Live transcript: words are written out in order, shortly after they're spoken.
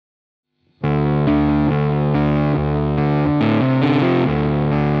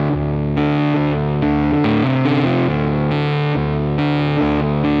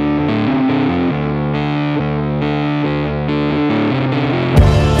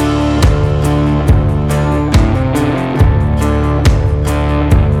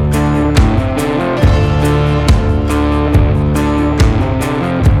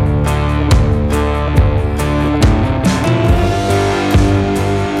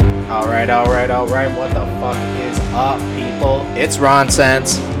all right. What the fuck is up, people? It's Ron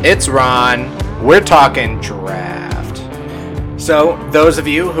Sense. It's Ron. We're talking draft. So, those of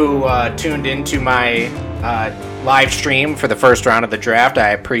you who tuned into my live stream for the first round of the draft, I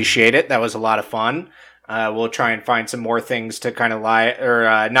appreciate it. That was a lot of fun. We'll try and find some more things to kind of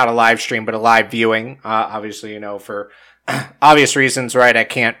not a live stream, but a live viewing. Obviously, for obvious reasons, right? I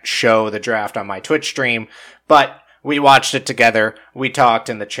can't show the draft on my Twitch stream, but we watched it together. We talked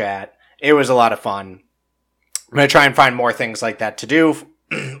in the chat. It was a lot of fun. I'm going to try and find more things like that to do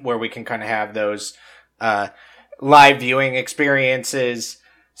where we can kind of have those live viewing experiences.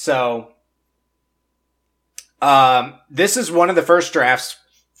 So, this is one of the first drafts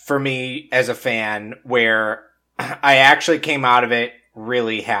for me as a fan where I actually came out of it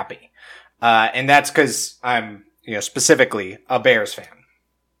really happy. And that's because I'm, specifically a Bears fan.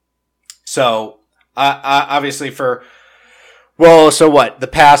 So, obviously the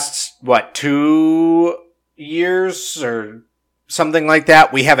past, 2 years or something like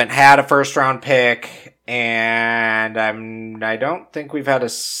that, we haven't had a first round pick, and I don't think we've had a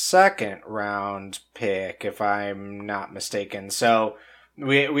second round pick, if I'm not mistaken. So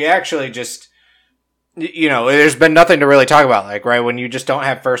we actually just, there's been nothing to really talk about, like, right? When you just don't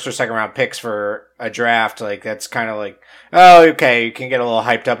have first or second round picks for a draft, like, that's kind of like, oh, okay, you can get a little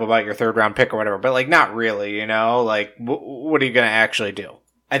hyped up about your third round pick or whatever, but, like, not really, like, what are you going to actually do?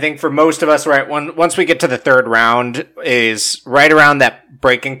 I think for most of us, right, once we get to the third round is right around that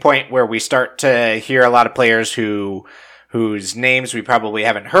breaking point where we start to hear a lot of players whose names we probably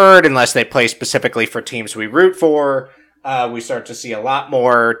haven't heard unless they play specifically for teams we root for. We start to see a lot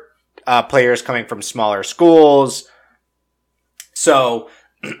more players coming from smaller schools. So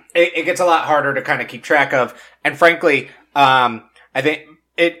it gets a lot harder to kind of keep track of. And frankly, I think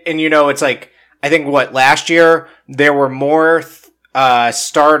it's like, I think last year there were more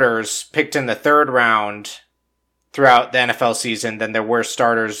starters picked in the third round throughout the NFL season than there were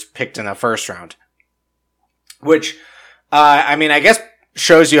starters picked in the first round. Which, I guess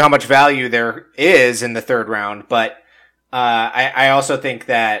shows you how much value there is in the third round, but I also think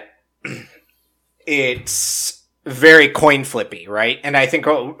that it's very coin flippy, right? And I think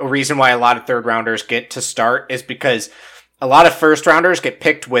a reason why a lot of third rounders get to start is because a lot of first rounders get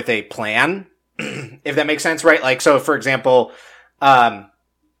picked with a plan, if that makes sense, right? Like, so for example, a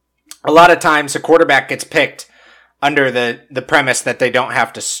lot of times a quarterback gets picked under the premise that they don't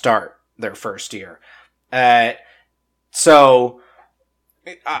have to start their first year. So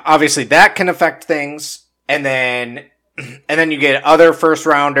obviously that can affect things. And then you get other first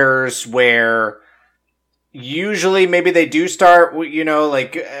rounders where usually maybe they do start,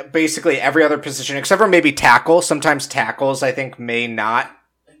 like basically every other position except for maybe tackle. Sometimes tackles, I think, may not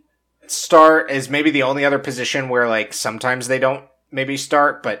start as maybe the only other position where, like, sometimes they don't maybe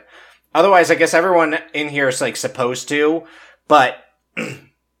start, but otherwise I guess everyone in here is, like, supposed to, but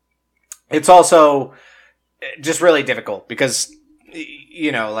it's also just really difficult because,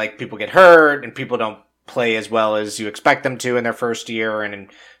 like, people get hurt and people don't play as well as you expect them to in their first year, and in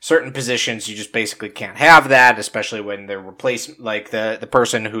certain positions you just basically can't have that, especially when they're the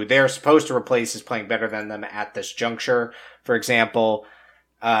person who they're supposed to replace is playing better than them at this juncture, for example.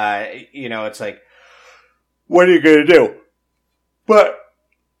 It's like, what are you going to do? But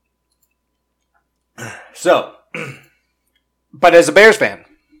as a Bears fan,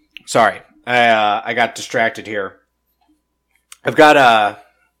 sorry, I got distracted here.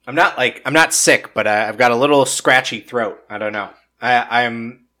 I'm not sick, but I've got a little scratchy throat. I don't know.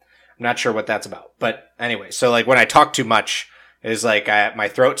 I'm not sure what that's about. But anyway, so, like, when I talk too much, is like my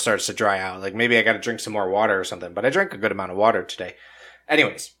throat starts to dry out. Like, maybe I got to drink some more water or something. But I drank a good amount of water today.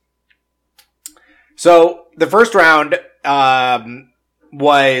 Anyways, so the first round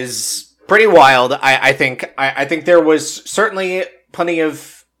was pretty wild. I think there was certainly plenty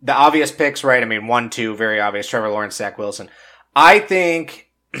of the obvious picks, right? 1, 2, very obvious. Trevor Lawrence, Zach Wilson. I think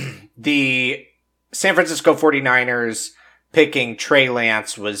the San Francisco 49ers picking Trey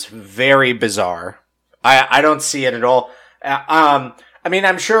Lance was very bizarre. I don't see it at all.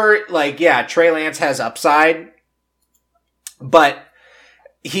 I'm sure, like, yeah, Trey Lance has upside, but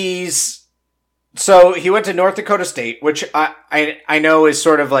he went to North Dakota State, which I know is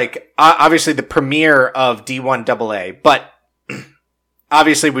sort of like, obviously the premier of D1 AA, but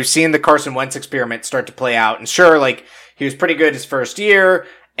obviously we've seen the Carson Wentz experiment start to play out, and sure, like, he was pretty good his first year,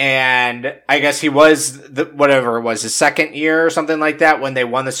 and I guess he was his second year or something like that when they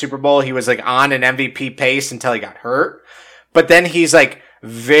won the Super Bowl. He was, like, on an MVP pace until he got hurt. But then he's, like,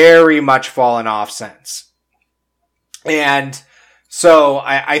 very much fallen off since. And so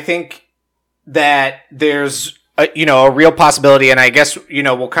I think that there's a real possibility. And I guess,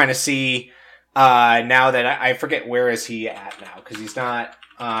 we'll kind of see, now that I forget where is he at now, because he's not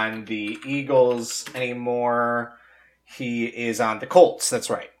on the Eagles anymore. He is on the Colts. That's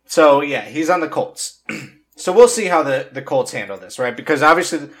right. So yeah, he's on the Colts. So we'll see how the Colts handle this, right? Because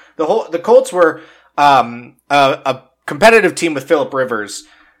obviously the Colts were, a competitive team with Phillip Rivers,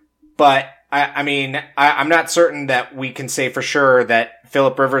 but I'm not certain that we can say for sure that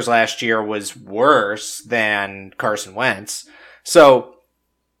Phillip Rivers last year was worse than Carson Wentz. So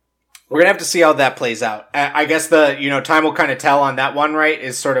we're going to have to see how that plays out. I guess time will kind of tell on that one, right?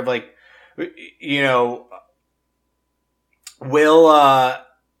 Is sort of like,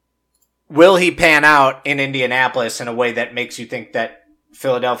 will he pan out in Indianapolis in a way that makes you think that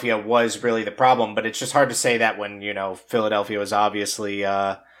Philadelphia was really the problem? But it's just hard to say that when, Philadelphia was obviously,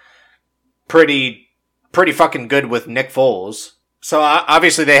 pretty fucking good with Nick Foles. So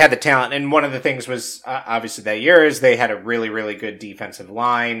obviously they had the talent, and one of the things was obviously that year is they had a really, really good defensive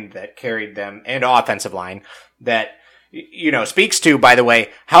line that carried them, and offensive line that, speaks to, by the way,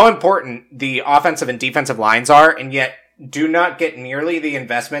 how important the offensive and defensive lines are, and yet do not get nearly the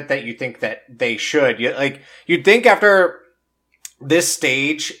investment that you think that they should. You'd think after this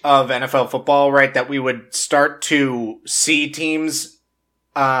stage of NFL football, right, that we would start to see teams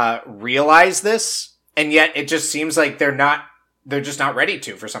realize this, and yet it just seems like they're just not ready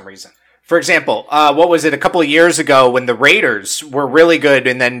to for some reason. For example, what was it a couple of years ago when the Raiders were really good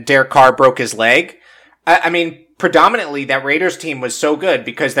and then Derek Carr broke his leg? Predominantly that Raiders team was so good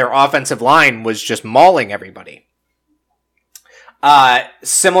because their offensive line was just mauling everybody.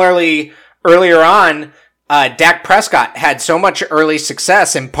 Similarly, earlier on, Dak Prescott had so much early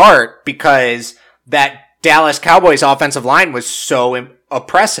success in part because that Dallas Cowboys offensive line was so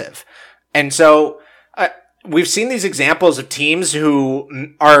oppressive. And so we've seen these examples of teams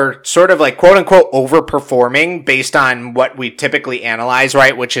who are sort of like quote unquote overperforming based on what we typically analyze,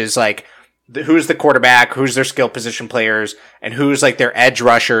 right? Which is like who's the quarterback, who's their skill position players, and who's like their edge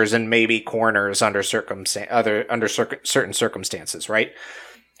rushers and maybe corners under certain circumstances, right?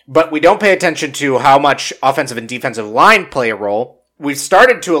 But we don't pay attention to how much offensive and defensive line play a role. We've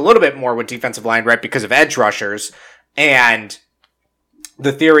started to a little bit more with defensive line, right? Because of edge rushers and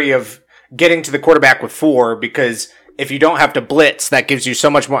the theory of getting to the quarterback with 4, because if you don't have to blitz, that gives you so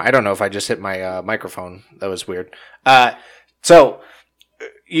much more. I don't know if I just hit my microphone. That was weird.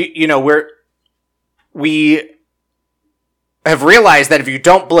 We have realized that if you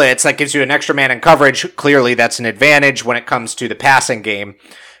don't blitz, that gives you an extra man in coverage. Clearly, that's an advantage when it comes to the passing game.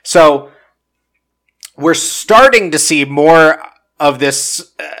 So we're starting to see more of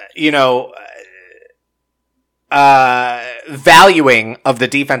this, valuing of the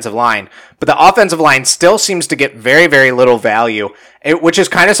defensive line, but the offensive line still seems to get very, very little value, which is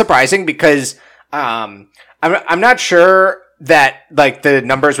kind of surprising because I'm not sure that like the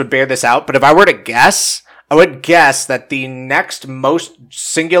numbers would bear this out, but if I were to guess, I would guess that the next most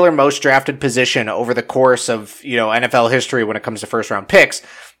drafted position over the course of, NFL history when it comes to first round picks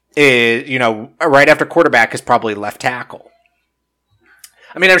is, right after quarterback is probably left tackle.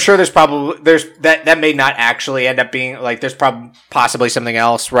 I'm sure there's that may not actually end up being like, there's possibly something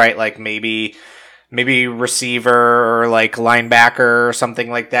else, right? Like maybe receiver or like linebacker or something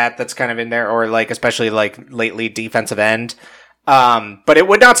like that that's kind of in there, or like especially like lately defensive end. But it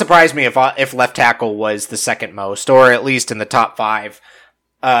would not surprise me if left tackle was the second most, or at least in the top 5.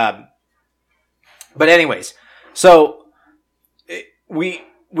 But anyways, so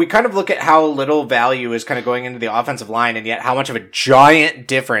we kind of look at how little value is kind of going into the offensive line, and yet how much of a giant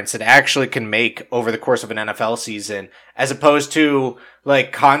difference it actually can make over the course of an NFL season, as opposed to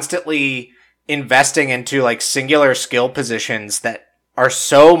like constantly investing into like singular skill positions that are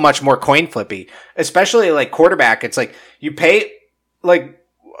so much more coin flippy, especially like quarterback. It's like you pay like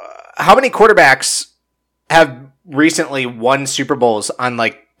how many quarterbacks have recently won Super Bowls on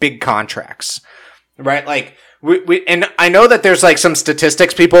like big contracts, right? Like we and I know that there's like some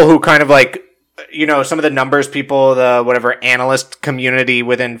statistics people who kind of like, some of the numbers people, the whatever analyst community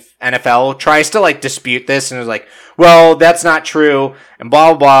within NFL tries to like dispute this and is like, well, that's not true and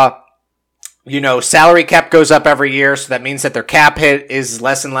blah, blah, blah. Salary cap goes up every year. So that means that their cap hit is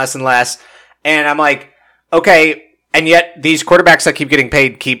less and less and less. And I'm like, okay. And yet these quarterbacks that keep getting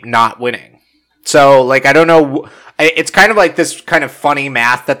paid keep not winning. So like, I don't know. It's kind of like this kind of funny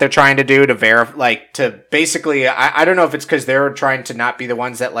math that they're trying to do to verify, like to basically, I don't know if it's because they're trying to not be the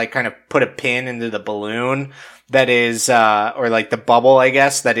ones that like kind of put a pin into the balloon that is, or like the bubble, I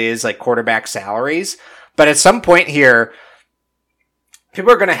guess, that is like quarterback salaries. But at some point here,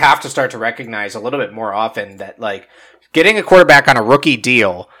 people are going to have to start to recognize a little bit more often that like getting a quarterback on a rookie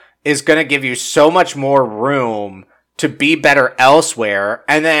deal is going to give you so much more room to be better elsewhere.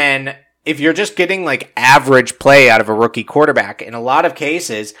 And then if you're just getting like average play out of a rookie quarterback, in a lot of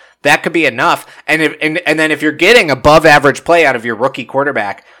cases, that could be enough. And then if you're getting above average play out of your rookie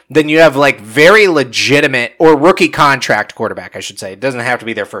quarterback, then you have like very legitimate, or rookie contract quarterback, I should say. It doesn't have to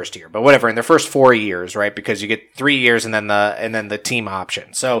be their first year, but whatever, in their first 4 years, right? Because you get 3 years and then the team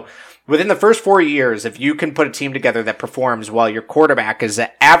option. So within the first 4 years, if you can put a team together that performs while your quarterback is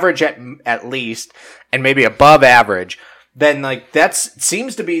average at least, and maybe above average, then like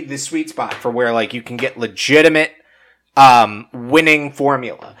seems to be the sweet spot for where like you can get legitimate winning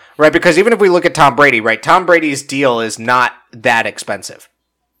formula, right? Because even if we look at Tom Brady, right? Tom Brady's deal is not that expensive.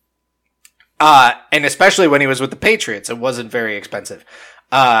 And especially when he was with the Patriots, it wasn't very expensive.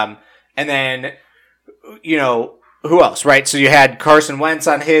 And then, you know, who else, right? So you had Carson Wentz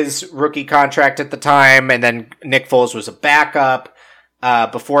on his rookie contract at the time, and then Nick Foles was a backup.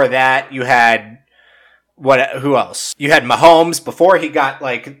 Before that, you had who else? You had Mahomes before he got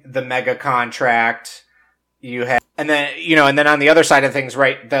like the mega contract. And then on the other side of things,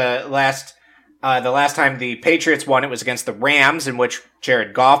 right? The last time the Patriots won, it was against the Rams, in which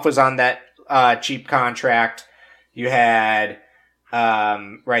Jared Goff was on that cheap contract. You had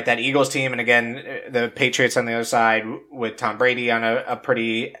that Eagles team, and again the Patriots on the other side with Tom Brady on a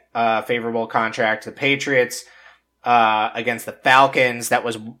pretty favorable contract. The Patriots against the Falcons, that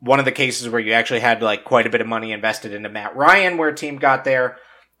was one of the cases where you actually had like quite a bit of money invested into Matt Ryan, where a team got there.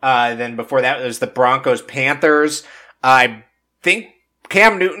 Then before that, it was the Broncos Panthers. I think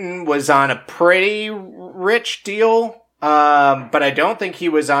Cam Newton was on a pretty rich deal. But I don't think he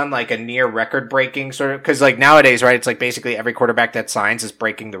was on like a near record breaking sort of, cause like nowadays, right, it's like basically every quarterback that signs is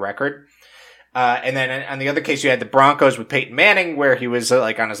breaking the record. And then on the other case, you had the Broncos with Peyton Manning, where he was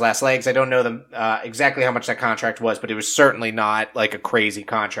like on his last legs. I don't know exactly how much that contract was, but it was certainly not like a crazy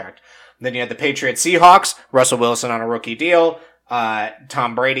contract. And then you had the Patriots Seahawks, Russell Wilson on a rookie deal,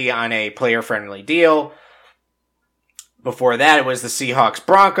 Tom Brady on a player friendly deal. Before that, it was the Seahawks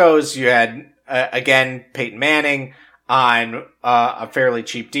Broncos. You had, again, Peyton Manning on a fairly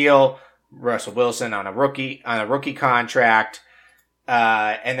cheap deal, Russell Wilson on a rookie contract,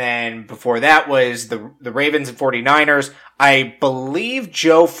 and then before that was the Ravens and 49ers. I believe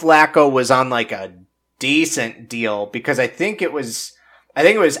Joe Flacco was on like a decent deal, because I think it was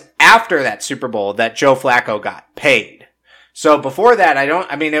after that Super Bowl that Joe Flacco got paid. So before that, I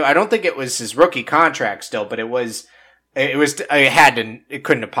don't think it was his rookie contract still, but it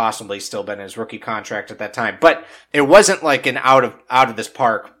couldn't have possibly still been his rookie contract at that time, but it wasn't like an out of this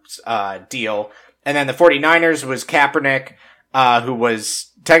park, deal. And then the 49ers was Kaepernick, who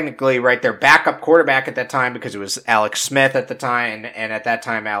was technically right their backup quarterback at that time, because it was Alex Smith at the time. And at that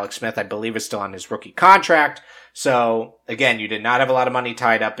time, Alex Smith, I believe, is still on his rookie contract. So again, you did not have a lot of money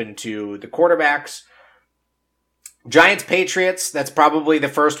tied up into the quarterbacks. Giants Patriots, that's probably the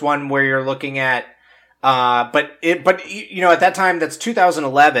first one where you're looking at, but you know, at that time, that's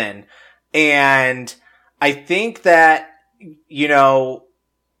 2011. And I think that, you know,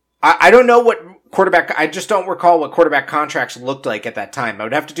 I don't know I just don't recall what quarterback contracts looked like at that time. I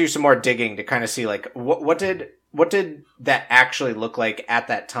would have to do some more digging to kind of see like, what did that actually look like at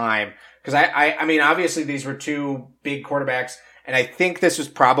that time? Cause I mean, obviously these were two big quarterbacks, and I think this was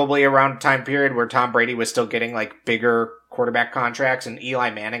probably around a time period where Tom Brady was still getting like bigger quarterback contracts, and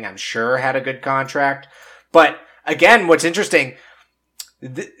Eli Manning, I'm sure, had a good contract. But again, what's interesting,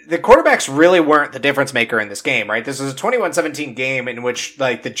 the quarterbacks really weren't the difference maker in this game, right? This was a 21-17 game in which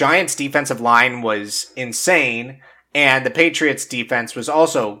like the Giants defensive line was insane, and the Patriots defense was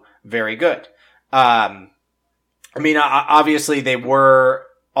also very good. I mean, obviously they were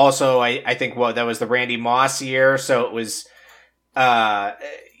also, I think, that was the Randy Moss year. So it was,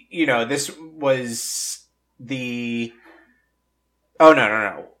 you know, this was no.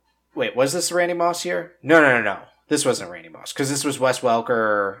 Wait, was this the Randy Moss year? No. This wasn't Randy Moss, because this was Wes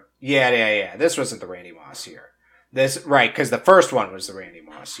Welker. Yeah. This wasn't the Randy Moss year. Right, because the first one was the Randy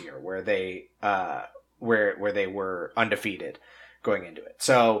Moss year, where they where they were undefeated going into it.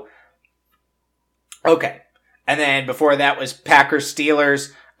 So, okay. And then before that was Packers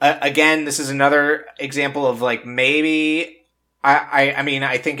Steelers. Again, this is another example of like maybe I mean,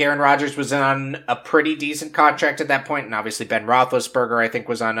 I think Aaron Rodgers was on a pretty decent contract at that point, and obviously Ben Roethlisberger, I think,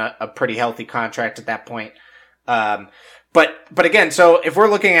 was on a pretty healthy contract at that point. But again, so if we're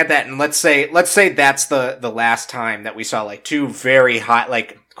looking at that, and let's say that's the last time that we saw like two very high,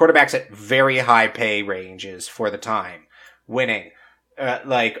 like quarterbacks at very high pay ranges for the time winning,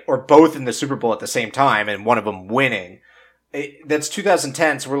 or both in the Super Bowl at the same time, and one of them winning. That's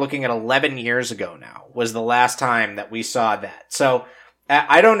 2010, so we're looking at 11 years ago now, was the last time that we saw that. So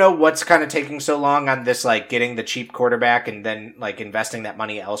I don't know what's kind of taking so long on this, like getting the cheap quarterback and then like investing that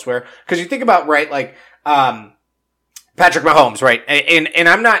money elsewhere. Cause you think about, right, like, Patrick Mahomes, right? And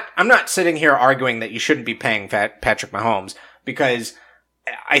I'm not sitting here arguing that you shouldn't be paying Patrick Mahomes, because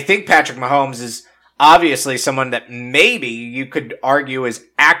I think Patrick Mahomes is obviously someone that maybe you could argue is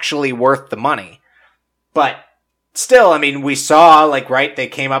actually worth the money. But still, I mean, we saw, like, right, they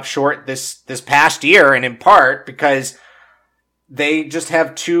came up short this past year, and in part because they just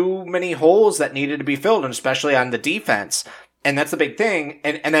have too many holes that needed to be filled, and especially on the defense. And that's the big thing.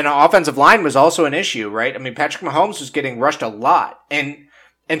 And then offensive line was also an issue, right? I mean, Patrick Mahomes was getting rushed a lot.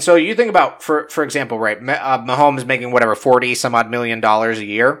 And so you think about, for example, right, Mahomes making whatever, 40 some odd $40 million a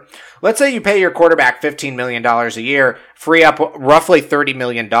year. Let's say you pay your quarterback $15 million a year, free up roughly $30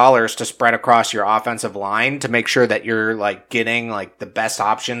 million to spread across your offensive line to make sure that you're like getting like the best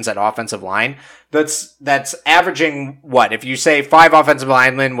options at offensive line. That's averaging what? If you say 5 offensive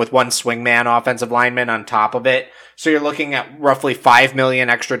linemen with 1 swingman offensive lineman on top of it. So you're looking at roughly $5 million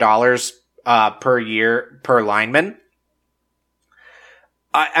extra dollars, per year per lineman.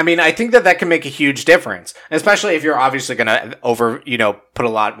 I mean, I think that can make a huge difference, especially if you're obviously going to put a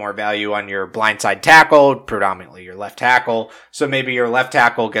lot more value on your blindside tackle, predominantly your left tackle. So maybe your left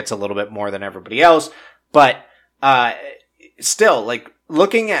tackle gets a little bit more than everybody else, but, still, like,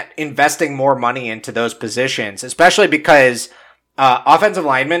 looking at investing more money into those positions, especially because, offensive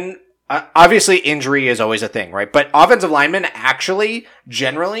linemen, obviously injury is always a thing, right? But offensive linemen actually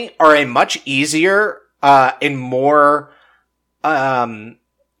generally are a much easier, and more,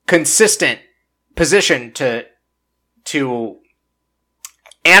 consistent position to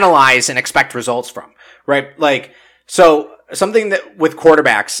analyze and expect results from, right? Like, so something that with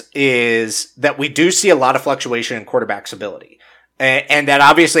quarterbacks is that we do see a lot of fluctuation in quarterback's ability. And that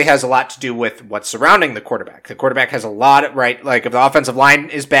obviously has a lot to do with what's surrounding the quarterback. The quarterback has a lot, right? Like, if the offensive line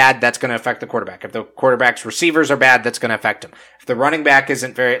is bad, that's going to affect the quarterback. If the quarterback's receivers are bad, that's going to affect him. If the running back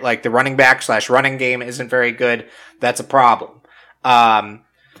isn't very, like, the running back / running game isn't very good, that's a problem.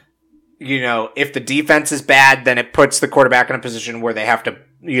 If the defense is bad, then it puts the quarterback in a position where they have to,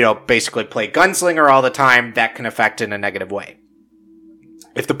 basically play gunslinger all the time. That can affect in a negative way.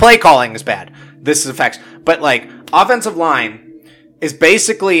 If the play calling is bad, this affects. But, like, offensive line is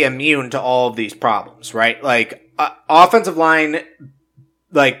basically immune to all of these problems, right? Like, offensive line,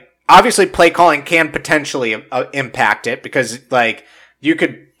 like, obviously play calling can potentially impact it, because, like, you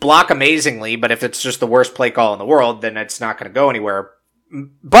could block amazingly, but if it's just the worst play call in the world, then it's not going to go anywhere.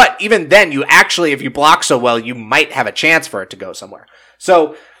 But even then, if you block so well, you might have a chance for it to go somewhere.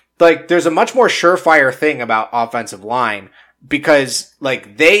 So, like, there's a much more surefire thing about offensive line, because,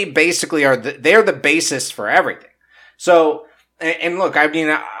 like, they basically they're the basis for everything. So, and look, I mean,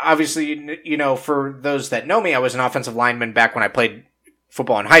 obviously, for those that know me, I was an offensive lineman back when I played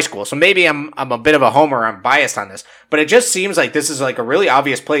football in high school. So maybe I'm a bit of a homer. I'm biased on this, but it just seems like this is like a really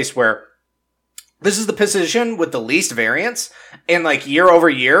obvious place where this is the position with the least variance, and like year over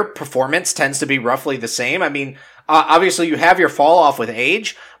year performance tends to be roughly the same. I mean, obviously you have your fall off with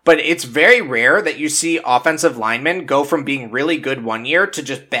age, but it's very rare that you see offensive linemen go from being really good one year to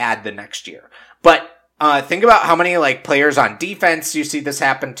just bad the next year. But think about how many like players on defense you see this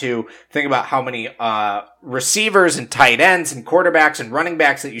happen to. Think about how many receivers and tight ends and quarterbacks and running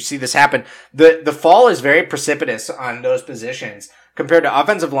backs that you see this happen. The fall is very precipitous on those positions compared to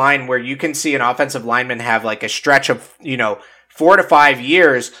offensive line, where you can see an offensive lineman have like a stretch of 4 to 5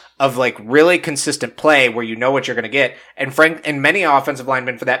 years of like really consistent play where you know what you're going to get, and many offensive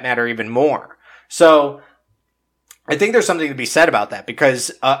linemen for that matter even more. So I think there's something to be said about that,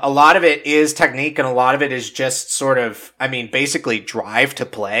 because a lot of it is technique and a lot of it is just sort of, I mean, basically drive to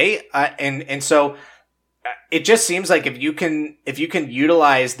play. And so it just seems like if you can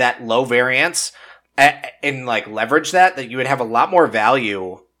utilize that low variance and like leverage that you would have a lot more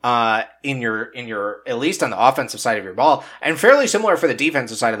value in your, at least on the offensive side of your ball, and fairly similar for the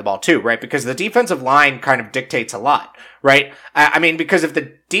defensive side of the ball too, right? Because the defensive line kind of dictates a lot, right? I mean, because if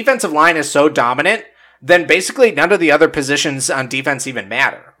the defensive line is so dominant, then basically none of the other positions on defense even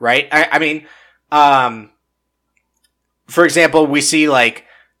matter, right? I mean, for example, we see like,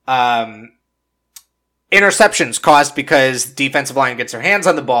 interceptions caused because defensive line gets their hands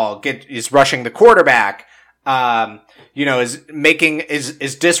on the ball, is rushing the quarterback,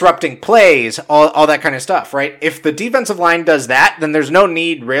 is disrupting plays, all that kind of stuff, right? If the defensive line does that, then there's no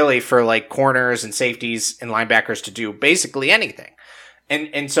need really for like corners and safeties and linebackers to do basically anything.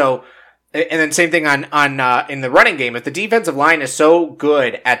 And so, and then same thing on in the running game. If the defensive line is so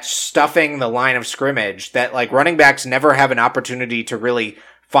good at stuffing the line of scrimmage that like running backs never have an opportunity to really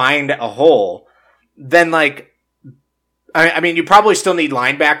find a hole, then like I mean, you probably still need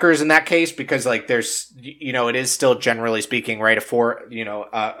linebackers in that case because, like, there's, it is still generally speaking, right,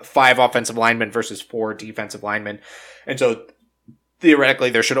 five offensive linemen versus 4 defensive linemen. And so theoretically,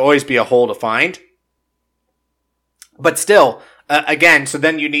 there should always be a hole to find. But still, again, so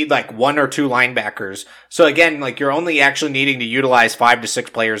then you need like 1 or 2 linebackers. So again, like you're only actually needing to utilize 5 to 6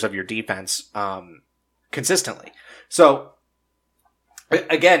 players of your defense consistently. So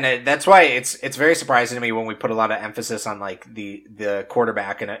again, that's why it's very surprising to me when we put a lot of emphasis on like the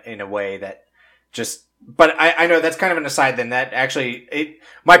quarterback in a way that just. But I know that's kind of an aside. Then that actually,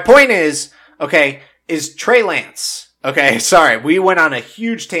 my point is Trey Lance. Okay, sorry, we went on a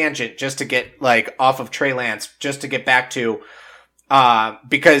huge tangent just to get like off of Trey Lance, just to get back to,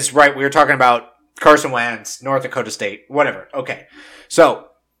 because right, we were talking about Carson Wentz, North Dakota State, whatever. Okay, so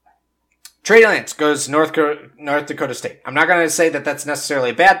Trey Lance goes North Dakota State. I'm not going to say that that's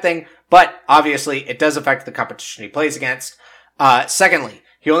necessarily a bad thing, but obviously it does affect the competition he plays against. Secondly,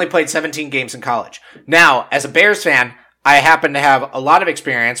 he only played 17 games in college. Now, as a Bears fan, I happen to have a lot of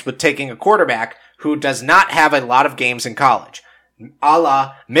experience with taking a quarterback who does not have a lot of games in college. A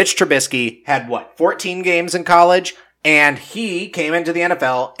la Mitch Trubisky had 14 games in college, and he came into the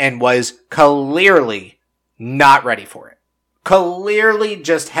NFL and was clearly not ready for it. Clearly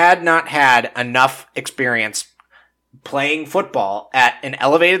just had not had enough experience playing football at an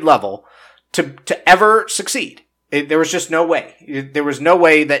elevated level to ever succeed. There was just no way. There was no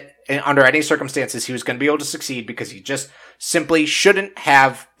way that under any circumstances he was going to be able to succeed because he just simply shouldn't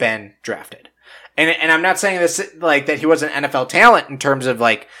have been drafted. And I'm not saying this like that he was an NFL talent in terms of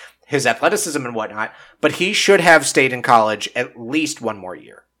like his athleticism and whatnot, but he should have stayed in college at least 1 more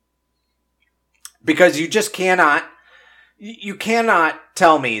year. Because you just cannot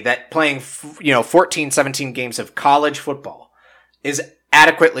tell me that playing 14, 17 games of college football is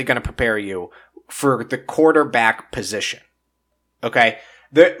adequately going to prepare you for the quarterback position. Okay?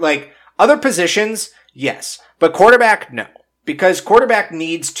 Like other positions, yes, but quarterback, no. Because quarterback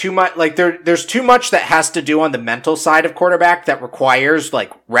needs too much, like there's too much that has to do on the mental side of quarterback that requires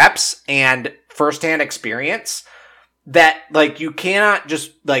like reps and firsthand experience that like you cannot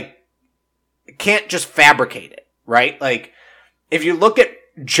just can't just fabricate it, right? Like if you look at,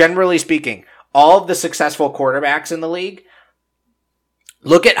 generally speaking, all of the successful quarterbacks in the league,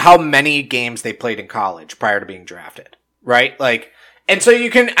 look at how many games they played in college prior to being drafted, right? Like, and so you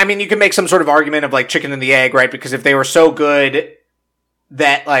can make some sort of argument of like chicken and the egg, right? Because if they were so good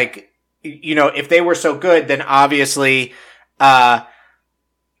that like, if they were so good, then obviously,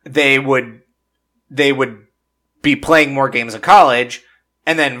 they would be playing more games in college.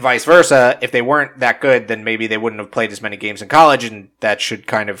 And then vice versa. If they weren't that good, then maybe they wouldn't have played as many games in college. And that should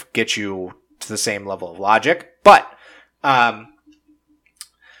kind of get you to the same level of logic. But, I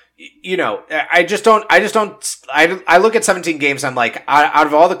look at 17 games. I'm like, out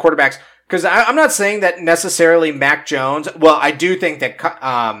of all the quarterbacks, because I'm not saying that necessarily Mac Jones. Well, I do think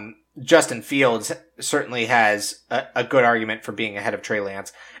that, Justin Fields certainly has a good argument for being ahead of Trey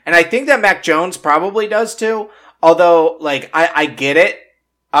Lance. And I think that Mac Jones probably does too. Although, like, I get it.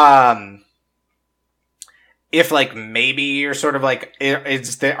 If like maybe you're sort of like,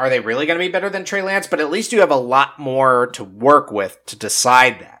 are they really going to be better than Trey Lance? But at least you have a lot more to work with to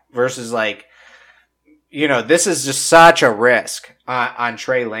decide that. Versus like, this is just such a risk on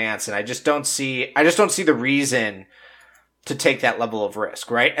Trey Lance, and I just don't see the reason to take that level of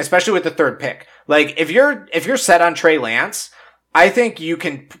risk, right? Especially with the 3rd pick. Like if you're set on Trey Lance, I think you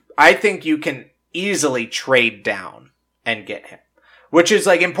can easily trade down and get him, which is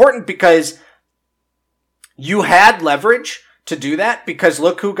like important because you had leverage to do that because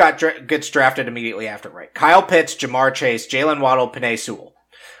look who gets drafted immediately after, right? Kyle Pitts, Jamar Chase, Jalen Waddle, Penei Sewell.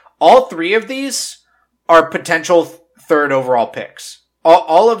 All 3 of these are potential 3rd overall picks.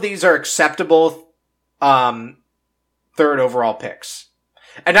 All of these are acceptable 3rd overall picks.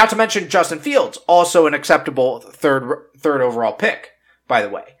 And not to mention Justin Fields, also an acceptable third overall pick, by the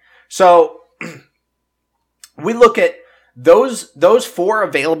way. So we look at those 4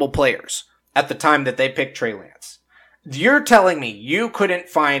 available players at the time that they picked Trey Lance. You're telling me you couldn't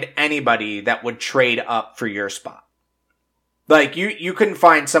find anybody that would trade up for your spot. Like, you couldn't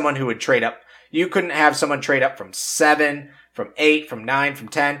find someone who would trade up. You couldn't have someone trade up from 7, from 8, from 9, from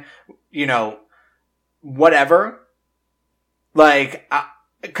 10, whatever. Like,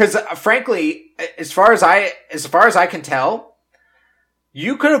 because frankly, as far as I can tell,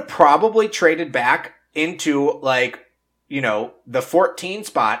 you could have probably traded back into like, the 14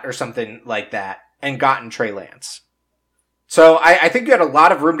 spot or something like that and gotten Trey Lance. So I think you had a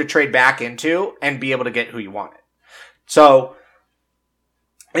lot of room to trade back into and be able to get who you wanted. So,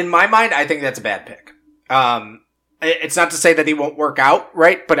 in my mind, I think that's a bad pick. it's not to say that he won't work out,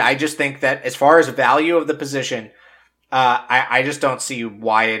 right? But I just think that as far as value of the position, I just don't see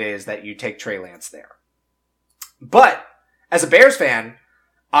why it is that you take Trey Lance there. But as a Bears fan,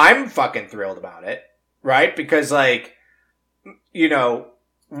 I'm fucking thrilled about it, right? Because like, you know,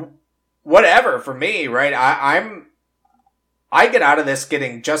 whatever for me, right? I get out of this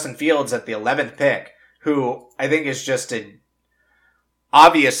getting Justin Fields at the 11th pick, who I think is just an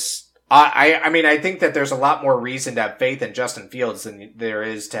obvious. I mean, I think that there's a lot more reason to have faith in Justin Fields than there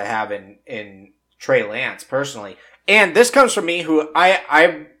is to have in Trey Lance personally. And this comes from me, who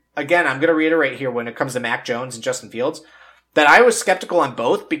I'm going to reiterate here when it comes to Mac Jones and Justin Fields, that I was skeptical on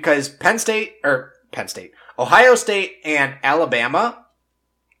both because Ohio State and Alabama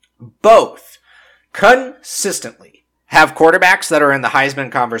both consistently have quarterbacks that are in the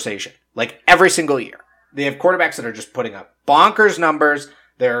Heisman conversation, like every single year. They have quarterbacks that are just putting up bonkers numbers.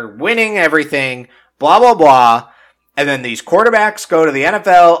 They're winning everything, blah, blah, blah. And then these quarterbacks go to the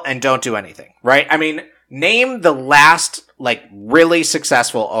NFL and don't do anything, right? I mean, name the last, like, really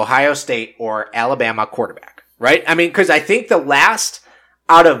successful Ohio State or Alabama quarterback, right? I mean, because I think the last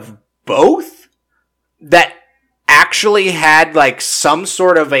out of both that actually had, like, some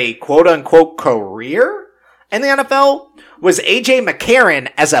sort of a quote-unquote career in the NFL was A.J.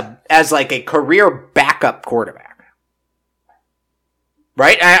 McCarron as like a career backup quarterback.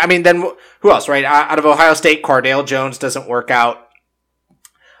 Right? I mean, then who else, right? Out of Ohio State, Cardale Jones doesn't work out.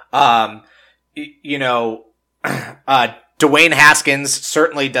 Dwayne Haskins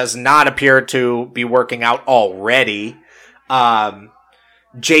certainly does not appear to be working out already.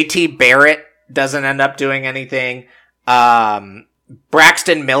 JT Barrett doesn't end up doing anything.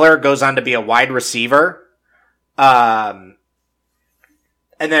 Braxton Miller goes on to be a wide receiver. And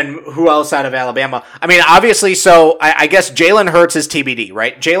then who else out of Alabama? I mean, obviously, so I guess Jalen Hurts is TBD,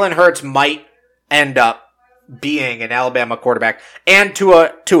 right? Jalen Hurts might end up being an Alabama quarterback, and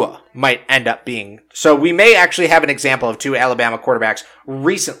Tua might end up being. So we may actually have an example of two Alabama quarterbacks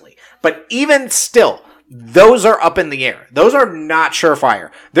recently. But even still, those are up in the air. Those are not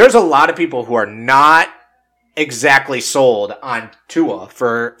surefire. There's a lot of people who are not exactly sold on Tua,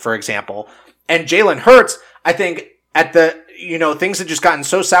 for example. And Jalen Hurts, I think, at the, things have just gotten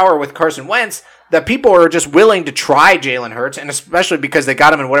so sour with Carson Wentz that people are just willing to try Jalen Hurts, and especially because they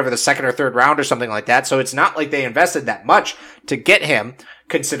got him in whatever the second or third round or something like that. So it's not like they invested that much to get him,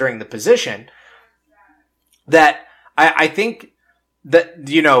 considering the position. That I think that,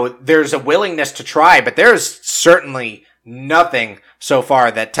 there's a willingness to try, but there's certainly nothing so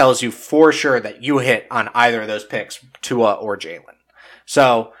far that tells you for sure that you hit on either of those picks, Tua or Jalen.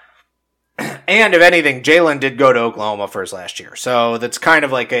 So, and if anything, Jalen did go to Oklahoma for his last year. So that's kind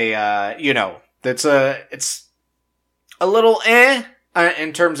of like it's a little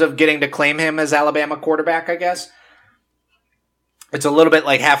in terms of getting to claim him as Alabama quarterback, I guess. It's a little bit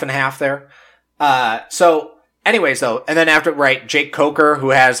like half and half there. So anyways though, and then after, right, Jake Coker,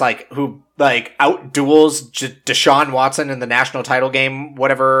 who out-duels Deshaun Watson in the national title game,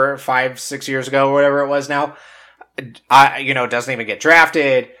 whatever, 5-6 years ago, whatever it was now, doesn't even get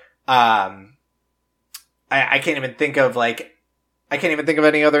drafted. I can't even think of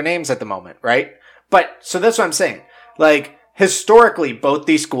any other names at the moment, right? But, so that's what I'm saying. Like, historically, both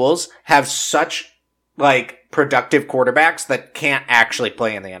these schools have such, productive quarterbacks that can't actually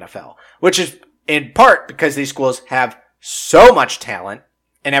play in the NFL, which is in part because these schools have so much talent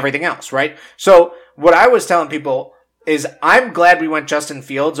and everything else, right? So, what I was telling people is I'm glad we went Justin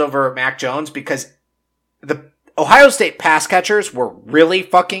Fields over Mac Jones because the Ohio State pass catchers were really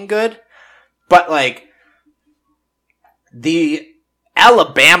fucking good, but the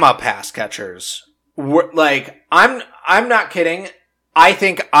Alabama pass catchers were I'm not kidding. I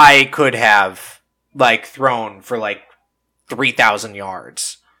think I could have thrown for 3,000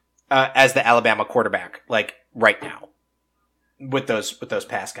 yards as the Alabama quarterback right now with those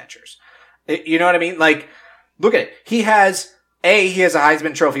pass catchers. You know what I mean? Look at it. He has a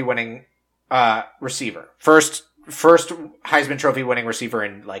Heisman Trophy winning receiver. First Heisman Trophy winning receiver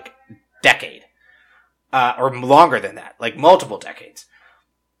in decade. Or longer than that, multiple decades.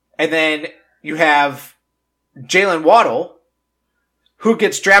 And then you have Jalen Waddle, who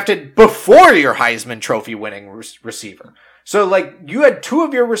gets drafted before your Heisman Trophy winning receiver. So you had two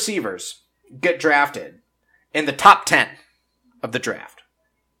of your receivers get drafted in the top 10 of the draft.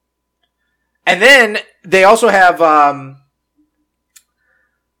 And then they also have, I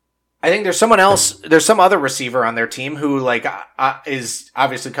think there's someone else, there's some other receiver on their team who is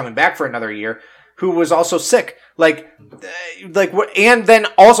obviously coming back for another year, who was also sick. And then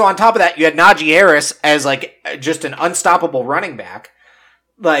also on top of that, you had Najee Harris as just an unstoppable running back.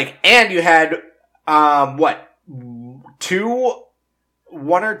 And you had,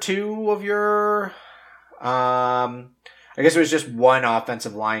 one or two of your, I guess it was just one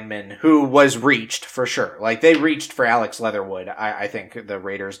offensive lineman who was reached for sure. Like they reached for Alex Leatherwood. I think the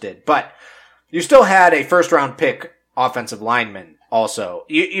Raiders did, but you still had a first round pick offensive lineman. Also,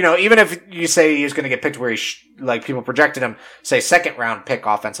 you know, even if you say he's going to get picked where like people projected him, say second round pick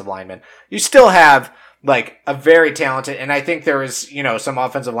offensive lineman, you still have like a very talented, and I think there was, you know, some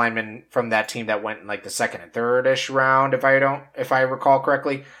offensive linemen from that team that went in like the second and third-ish round, if I recall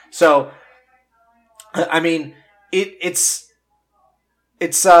correctly. So, I mean, it's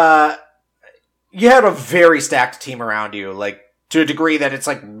you had a very stacked team around you, like to a degree that it's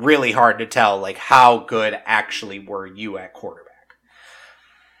like really hard to tell like how good actually were you at quarterback.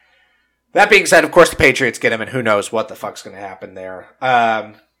 That being said, of course, the Patriots get him, and who knows what the fuck's going to happen there.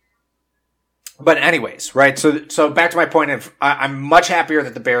 But anyways, right? So back to my point of, I'm much happier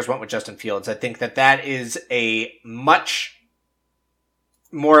that the Bears went with Justin Fields. I think that is a much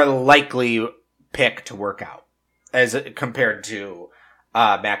more likely pick to work out as compared to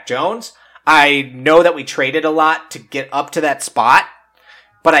Mac Jones. I know that we traded a lot to get up to that spot,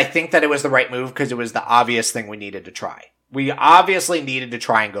 but I think that it was the right move because it was the obvious thing we needed to try. We obviously needed to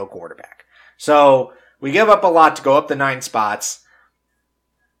try and go quarterback. So we give up a lot to go up the 9 spots.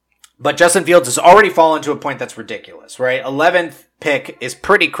 But Justin Fields has already fallen to a point that's ridiculous, right? 11th pick is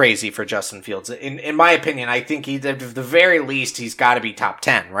pretty crazy for Justin Fields. In my opinion, I think at the very least, he's got to be top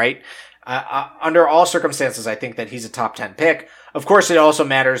 10, right? Under all circumstances, I think that he's a top 10 pick. Of course, it also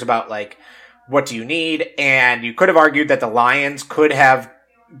matters about, like, what do you need? And you could have argued that the Lions could have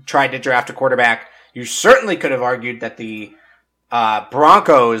tried to draft a quarterback. You certainly could have argued that the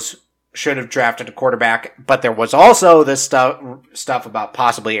Broncos should have drafted a quarterback, but there was also this stuff about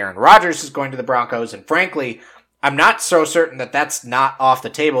possibly Aaron Rodgers is going to the Broncos, and frankly, I'm not so certain that that's not off the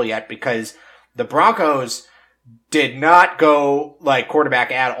table yet because the Broncos did not go like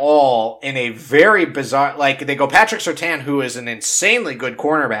quarterback at all in a very bizarre, like they go Patrick Surtain, who is an insanely good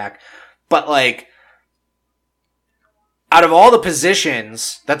cornerback, but like out of all the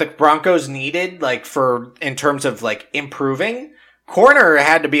positions that the Broncos needed, like for in terms of like improving, corner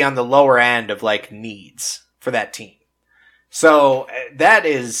had to be on the lower end of like needs for that team. So that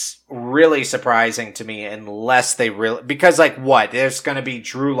is really surprising to me unless they really, because like what, there's going to be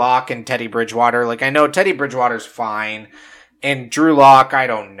Drew Lock and Teddy Bridgewater. Like I know Teddy Bridgewater's fine and Drew Lock, I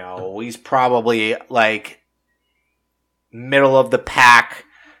don't know. He's probably like middle of the pack.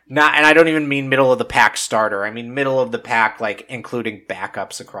 Not, and I don't even mean middle of the pack starter. I mean middle of the pack, like including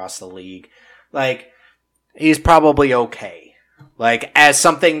backups across the league. Like he's probably okay. Like, as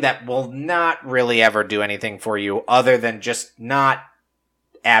something that will not really ever do anything for you other than just not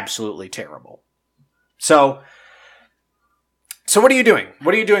absolutely terrible. So what are you doing?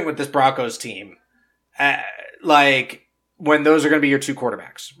 What are you doing with this Broncos team? Like, when those are going to be your 2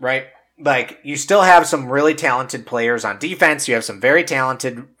 quarterbacks, right? Like, you still have some really talented players on defense. You have some very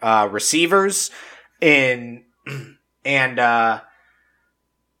talented receivers and you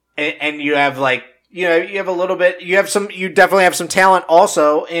have, like, you know, you have a little bit, you definitely have some talent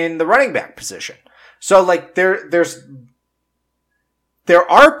also in the running back position. So like there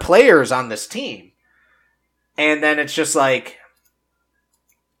are players on this team. And then it's just like,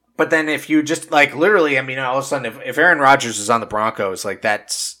 but then if you just like literally, I mean, all of a sudden if Aaron Rodgers is on the Broncos, like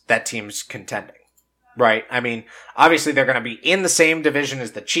that team's contending, right? I mean, obviously they're going to be in the same division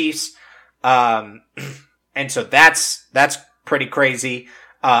as the Chiefs. And so that's pretty crazy.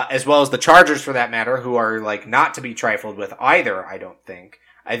 As well as the Chargers, for that matter, who are like not to be trifled with either. I don't think.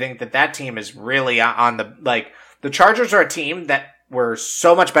 I think that team is really on the like. The Chargers are a team that were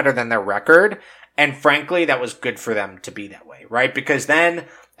so much better than their record, and frankly, that was good for them to be that way, right? Because then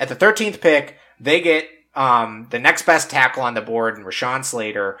at the 13th pick, they get the next best tackle on the board, in Rashawn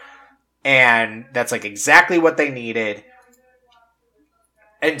Slater, and that's like exactly what they needed.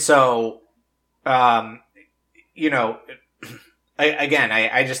 And so, you know.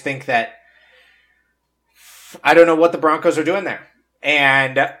 I just think that I don't know what the Broncos are doing there.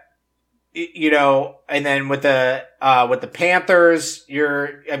 And, you know, and then with the Panthers,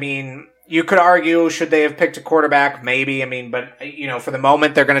 you could argue, should they have picked a quarterback? Maybe. I mean, but, you know, for the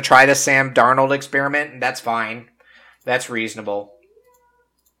moment, they're going to try the Sam Darnold experiment, and that's fine. That's reasonable.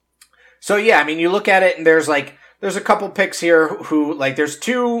 So, yeah, I mean, you look at it, and there's a couple picks here who, like, there's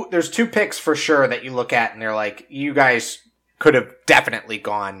two picks for sure that you look at, and they're like, you guys could have definitely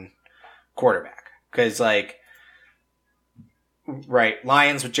gone quarterback. Because, like, right,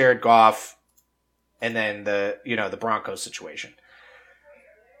 Lions with Jared Goff, and then the Broncos situation.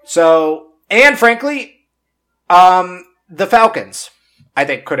 So, and frankly, the Falcons. I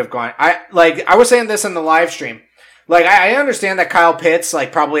think could have gone. I was saying this in the live stream. Like, I understand that Kyle Pitts,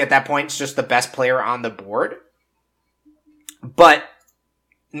 like, probably at that point is just the best player on the board. But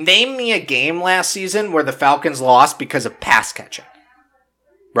name me a game last season where the Falcons lost because of pass catching.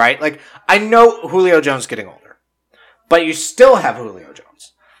 Right? Like, I know Julio Jones is getting older. But you still have Julio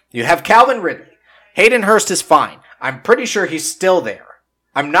Jones. You have Calvin Ridley. Hayden Hurst is fine. I'm pretty sure he's still there.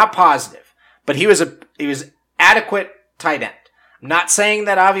 I'm not positive. But he was adequate tight end. I'm not saying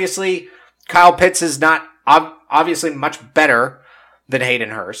that obviously Kyle Pitts is not obviously much better than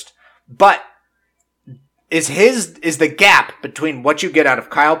Hayden Hurst. But is the gap between what you get out of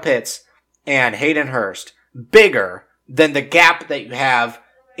Kyle Pitts and Hayden Hurst bigger than the gap that you have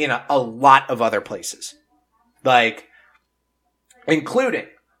in a lot of other places? Like, including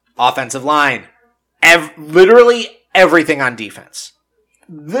offensive line, literally everything on defense.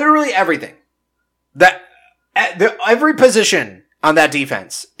 Literally everything. Every position on that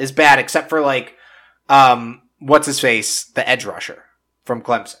defense is bad except for, like, what's his face, the edge rusher from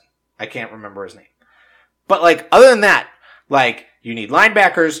Clemson. I can't remember his name. But, like, other than that, like, you need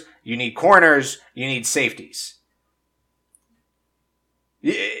linebackers, you need corners, you need safeties.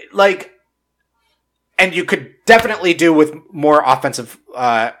 Like, and you could definitely do with more offensive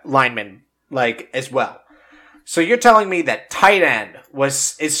linemen, like, as well. So you're telling me that tight end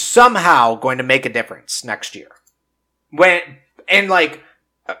is somehow going to make a difference next year. And like,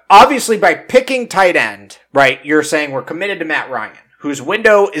 obviously by picking tight end, right, you're saying we're committed to Matt Ryan, whose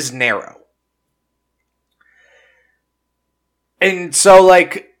window is narrow. And so,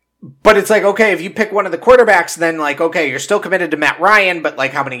 like, but it's like, okay, if you pick one of the quarterbacks, then, like, okay, you're still committed to Matt Ryan, but,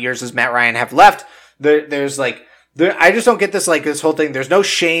 like, how many years does Matt Ryan have left? I just don't get this, like, this whole thing. There's no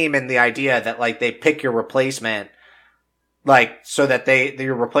shame in the idea that, like, they pick your replacement, like, so that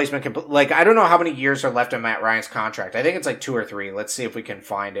your replacement can, like, I don't know how many years are left in Matt Ryan's contract. I think it's, like, 2 or 3. Let's see if we can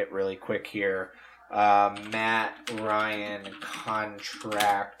find it really quick here. Matt Ryan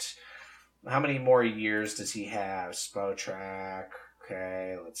contract. How many more years does he have? Spotrac.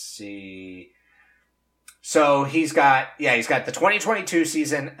 Okay, let's see. So he's got the 2022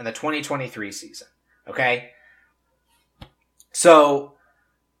 season and the 2023 season. Okay? So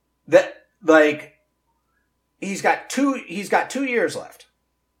he's got 2 years left.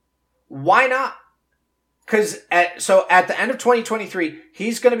 Why not? Cuz at the end of 2023,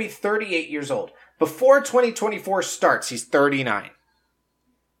 he's going to be 38 years old. Before 2024 starts, he's 39.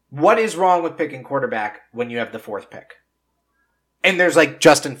 What is wrong with picking quarterback when you have the 4th pick? And there's, like,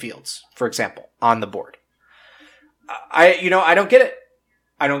 Justin Fields, for example, on the board. I don't get it.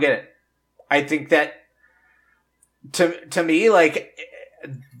 I don't get it. I think that to me, like,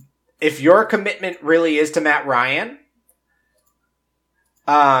 if your commitment really is to Matt Ryan,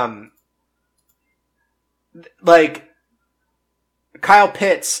 like, Kyle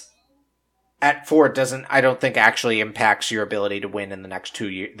Pitts at 4 I don't think actually impacts your ability to win in the next 2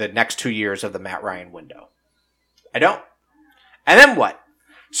 years of the Matt Ryan window. I don't. And then what?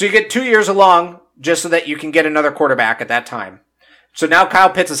 So you get 2 years along just so that you can get another quarterback at that time. So now Kyle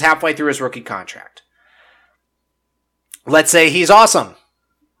Pitts is halfway through his rookie contract. Let's say he's awesome.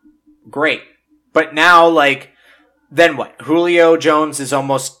 Great. But now, like, then what? Julio Jones is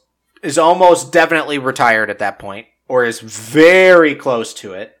almost definitely retired at that point, or is very close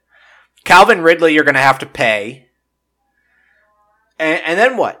to it. Calvin Ridley you're going to have to pay. And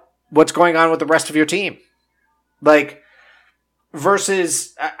then what? What's going on with the rest of your team? Like,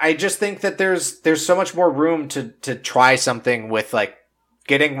 versus, I just think that there's so much more room to try something with, like,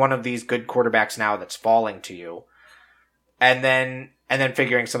 getting one of these good quarterbacks now that's falling to you. And then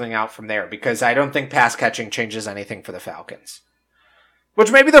figuring something out from there. Because I don't think pass catching changes anything for the Falcons.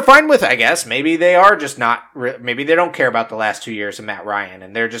 Which maybe they're fine with, I guess. Maybe they are just not... Maybe they don't care about the last 2 years of Matt Ryan.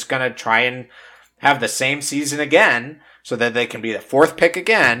 And they're just going to try and have the same season again. So that they can be the 4th pick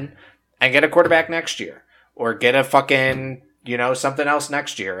again. And get a quarterback next year. Or get a fucking... something else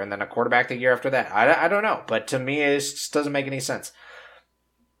next year. And then a quarterback the year after that. I don't know. But to me, it just doesn't make any sense.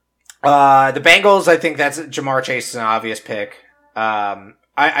 The Bengals, I think that's Jamar Chase is an obvious pick.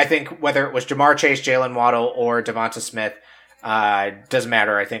 I think whether it was Jamar Chase, Jalen Waddle, or Devonta Smith, doesn't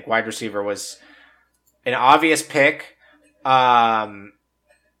matter. I think wide receiver was an obvious pick. I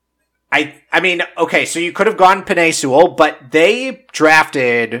mean, okay, so you could have gone Penei Sewell, but they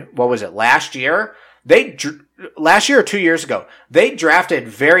drafted, what was it, last year? Last year or 2 years ago, they drafted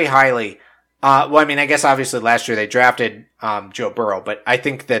very highly. Well, I mean, I guess obviously last year they drafted Joe Burrow, but I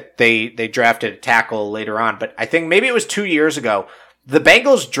think that they drafted a tackle later on. But I think maybe it was 2 years ago. The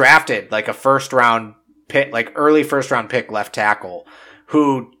Bengals drafted like a first round pick, like early first round pick left tackle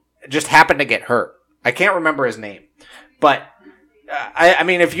who just happened to get hurt. I can't remember his name, but I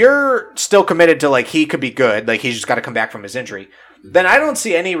mean, if you're still committed to like he could be good, like he's just got to come back from his injury, then I don't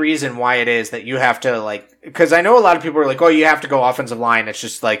see any reason why it is that you have to like, because I know a lot of people are like, oh, you have to go offensive line. It's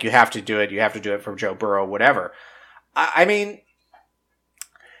just like, you have to do it. You have to do it for Joe Burrow, whatever. I mean,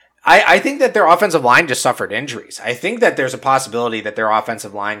 I think that their offensive line just suffered injuries. I think that there's a possibility that their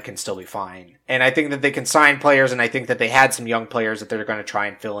offensive line can still be fine. And I think that they can sign players, and I think that they had some young players that they're going to try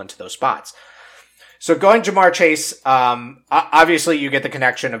and fill into those spots. So going Ja'Marr Chase, obviously you get the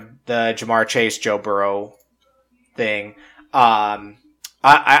connection of the Ja'Marr Chase, Joe Burrow thing.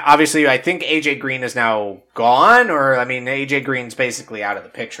 Obviously I think AJ Green is now gone, or I mean, AJ Green's basically out of the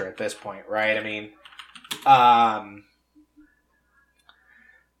picture at this point, right? I mean,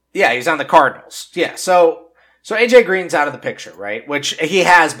 yeah, he's on the Cardinals. Yeah, so AJ Green's out of the picture, right? Which he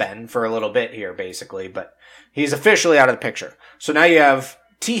has been for a little bit here, basically, but he's officially out of the picture. So now you have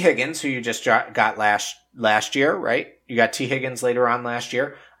T. Higgins, who you just got last year, right? You got T. Higgins later on last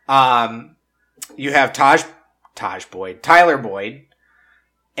year. You have Tyler Boyd,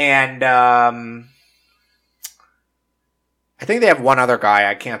 and I think they have one other guy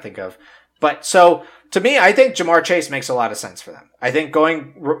I can't think of. But so to me, I think Ja'Marr Chase makes a lot of sense for them. I think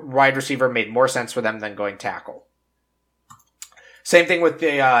going wide receiver made more sense for them than going tackle. Same thing with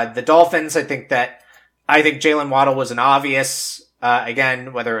the Dolphins. I think Jalen Waddle was an obvious.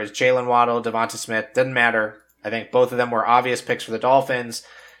 Again, whether it was Jalen Waddle, Devonta Smith, doesn't matter. I think both of them were obvious picks for the Dolphins.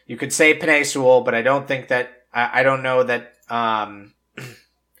 You could say Penei Sewell, but I don't think that. I don't know that.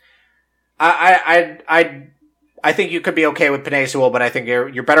 I think you could be okay with Penei Sewell, but I think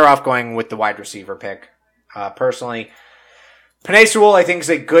you're better off going with the wide receiver pick. Personally, Penei Sewell, I think, is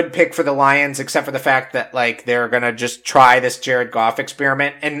a good pick for the Lions, except for the fact that like they're gonna just try this Jared Goff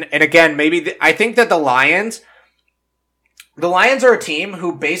experiment, and again, maybe I think that the Lions are a team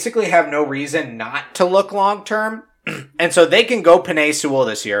who basically have no reason not to look long term, and so they can go Penei Sewell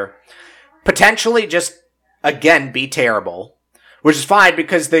this year, potentially just again be terrible. Which is fine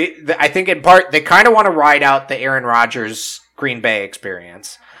because I think in part they kind of want to ride out the Aaron Rodgers Green Bay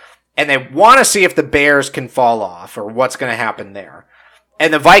experience. And they want to see if the Bears can fall off or what's going to happen there.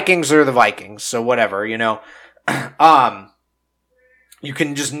 And the Vikings are the Vikings, so whatever, you know. You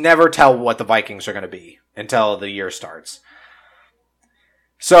can just never tell what the Vikings are going to be until the year starts.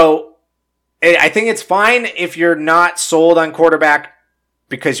 So I think it's fine if you're not sold on quarterback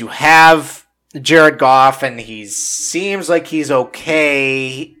because you have Jared Goff, and he seems like he's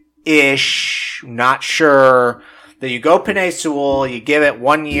okay-ish, not sure, that you go Penei Sewell, you give it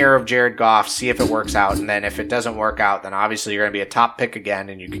 1 year of Jared Goff, see if it works out, and then if it doesn't work out, then obviously you're going to be a top pick again,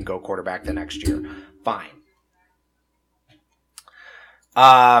 and you can go quarterback the next year. Fine.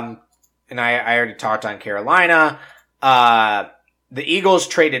 And I already talked on Carolina. The Eagles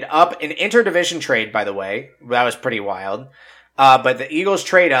traded up, an interdivision trade, by the way. That was pretty wild. But the Eagles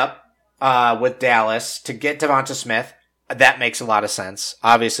trade up with Dallas to get Devonta Smith. That makes a lot of sense.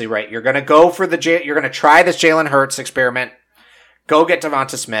 Obviously, right? You're going to go for you're going to try this Jalen Hurts experiment. Go get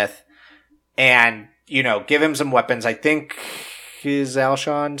Devonta Smith and, you know, give him some weapons. I think, is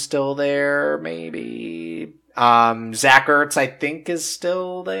Alshon still there? Maybe. Zach Ertz, I think, is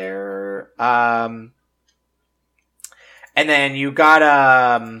still there. And then you got,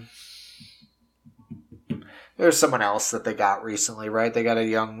 there's someone else that they got recently, right? They got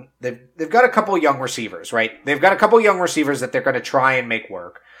they've got a couple young receivers, right? They've got a couple young receivers that they're going to try and make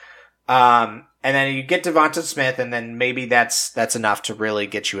work. And then you get Devonta Smith, and then maybe that's enough to really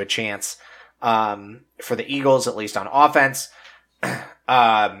get you a chance, for the Eagles, at least on offense.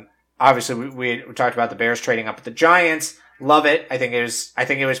 Obviously we talked about the Bears trading up with the Giants. Love it. I think it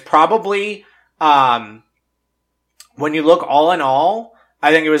was probably, when you look all in all,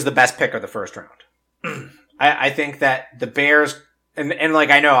 I think it was the best pick of the first round. I think that the Bears, and like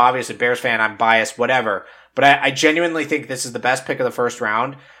I know, obviously, Bears fan, I'm biased, whatever, but I genuinely think this is the best pick of the first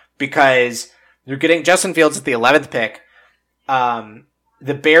round because you're getting Justin Fields at the 11th pick.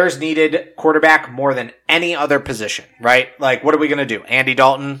 The Bears needed quarterback more than any other position, right? Like, what are we going to do? Andy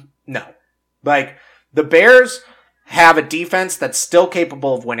Dalton? No. Like, the Bears have a defense that's still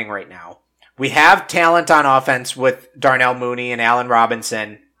capable of winning right now. We have talent on offense with Darnell Mooney and Allen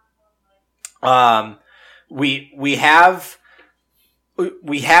Robinson. We have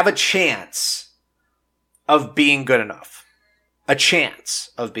a chance of being good enough. A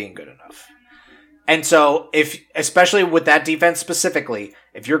chance of being good enough. And so especially with that defense specifically,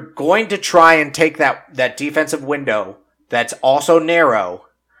 if you're going to try and take that defensive window that's also narrow,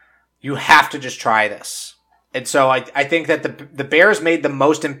 you have to just try this. And so I think that the Bears made the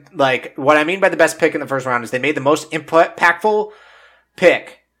most, what I mean by the best pick in the first round is they made the most impactful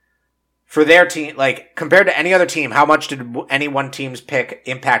pick for their team, like compared to any other team, how much did any one team's pick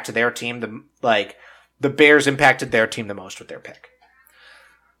impact their team? The Bears impacted their team the most with their pick.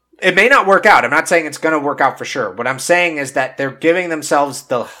 It may not work out. I'm not saying it's going to work out for sure. What I'm saying is that they're giving themselves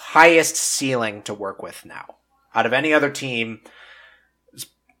the highest ceiling to work with now. Out of any other team,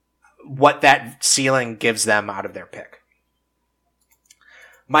 what that ceiling gives them out of their pick.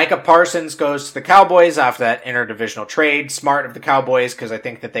 Micah Parsons goes to the Cowboys off that interdivisional trade. Smart of the Cowboys, because I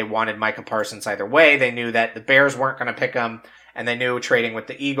think that they wanted Micah Parsons either way. They knew that the Bears weren't going to pick him, and they knew trading with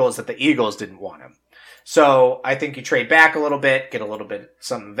the Eagles that the Eagles didn't want him. So I think you trade back a little bit, get a little bit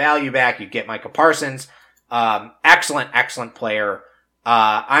some value back. You get Micah Parsons. Excellent player.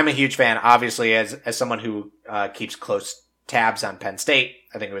 I'm a huge fan, obviously, as someone who keeps close tabs on Penn State.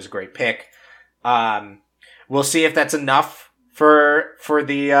 I think it was a great pick. We'll see if that's enough for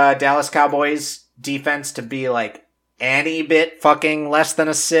the Dallas Cowboys defense to be like any bit fucking less than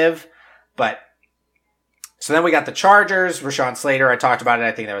a sieve. But so then we got the Chargers, Rashawn Slater. I talked about it.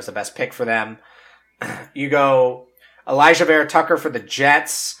 I think that was the best pick for them. You go Elijah Vera Tucker for the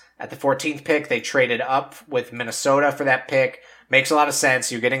Jets at the 14th pick. They traded up with Minnesota for that pick. Makes a lot of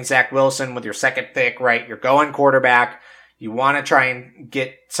sense. You're getting Zach Wilson with your second pick, right? You're going quarterback. You want to try and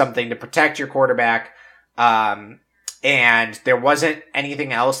get something to protect your quarterback. And there wasn't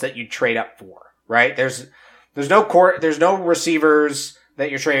anything else that you'd trade up for, right? There's no receivers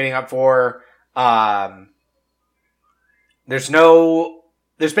that you're trading up for. There's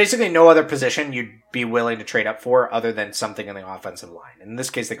basically no other position you'd be willing to trade up for other than something in the offensive line. In this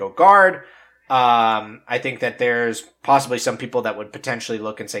case, they go guard. I think that there's possibly some people that would potentially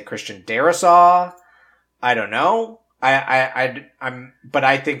look and say Christian Darrisaw. I don't know. But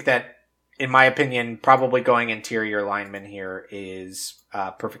I think that, in my opinion, probably going interior lineman here is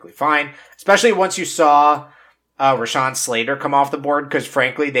perfectly fine. Especially once you saw Rashawn Slater come off the board, because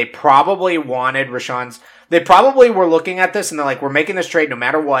frankly, they probably wanted they probably were looking at this and they're like, we're making this trade no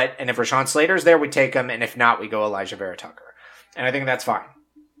matter what, and if Rashawn Slater's there, we take him, and if not, we go Elijah Vera Tucker. And I think that's fine.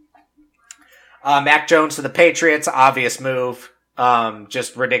 Mac Jones to the Patriots, obvious move.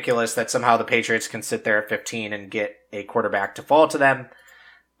 Just ridiculous that somehow the Patriots can sit there at 15 and get a quarterback to fall to them.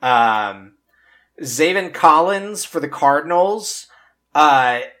 Zaven Collins for the Cardinals.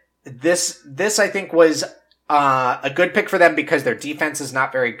 This I think was a good pick for them because their defense is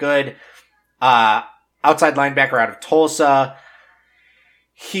not very good. Outside linebacker out of Tulsa.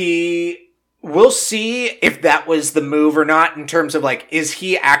 We'll see if that was the move or not in terms of like, is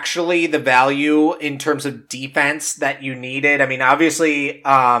he actually the value in terms of defense that you needed? I mean, obviously,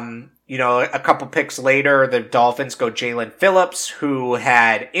 a couple picks later, the Dolphins go Jalen Phillips, who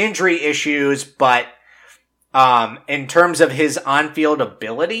had injury issues, but in terms of his on-field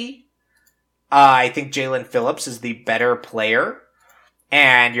ability, I think Jalen Phillips is the better player.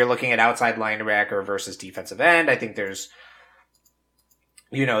 And you're looking at outside linebacker versus defensive end. I think there's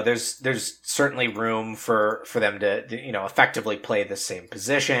certainly room for them to, effectively play the same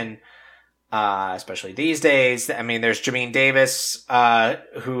position, especially these days. I mean, there's Jamin Davis,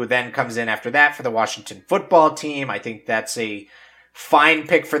 who then comes in after that for the Washington football team. I think that's a fine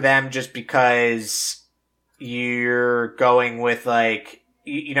pick for them just because you're going with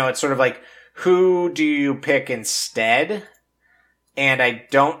it's sort of like, who do you pick instead? And I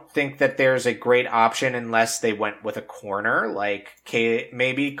don't think that there's a great option unless they went with a corner, like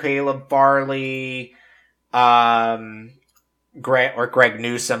maybe Caleb Farley, Greg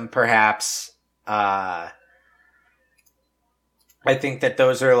Newsome, perhaps. I think that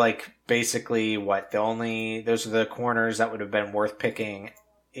those are basically those are the corners that would have been worth picking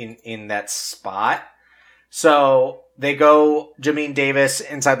in that spot. So they go Jamin Davis,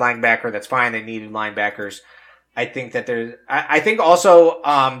 inside linebacker. That's fine. They needed linebackers. I think that I think also,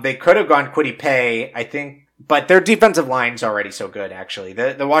 they could have gone Kwity Paye, but their defensive line's already so good, actually.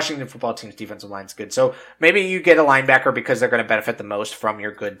 The Washington football team's defensive line's good. So maybe you get a linebacker because they're going to benefit the most from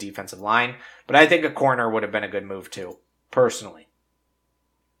your good defensive line. But I think a corner would have been a good move too, personally.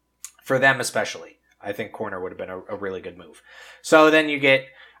 For them especially. I think corner would have been a really good move. So then you get,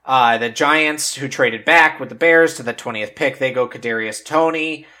 the Giants, who traded back with the Bears to the 20th pick. They go Kadarius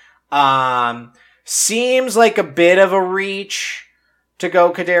Toney. Seems like a bit of a reach to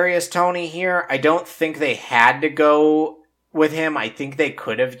go Kadarius Toney here. I don't think they had to go with him. I think they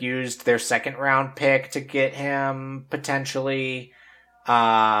could have used their second round pick to get him potentially.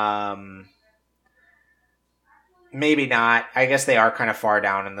 Maybe not. I guess they are kind of far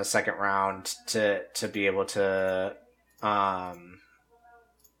down in the second round to be able to,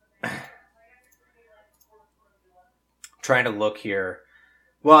 trying to look here.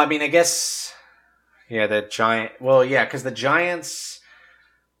 Well, I mean, I guess, yeah, because the Giants,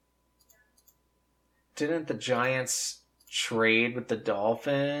 didn't the Giants trade with the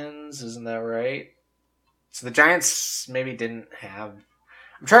Dolphins? Isn't that right? So the Giants maybe didn't have...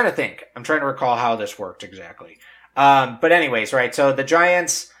 I'm trying to think. I'm trying to recall how this worked exactly. But anyways, right, so the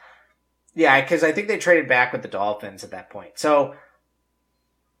Giants... Yeah, because I think they traded back with the Dolphins at that point. So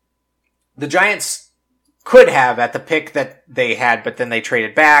the Giants could have at the pick that they had, but then they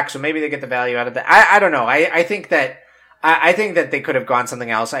traded back, so maybe they get the value out of that. I don't know. I think that they could have gone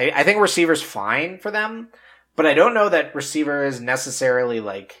something else. I think receiver's fine for them, but I don't know that receiver is necessarily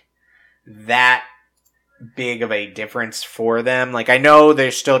like that big of a difference for them. Like, I know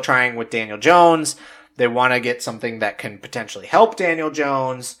they're still trying with Daniel Jones. They want to get something that can potentially help Daniel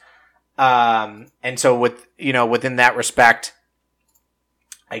Jones. And so within that respect,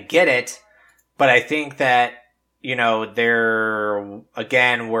 I get it. But I think that, there,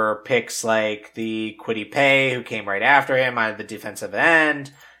 again, were picks like the Kwity Paye, who came right after him out of the defensive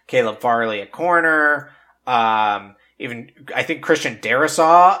end, Caleb Farley at corner, even, I think Christian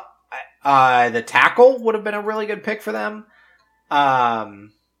Darrisaw, the tackle, would have been a really good pick for them. I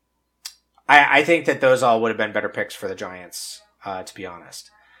think that those all would have been better picks for the Giants, to be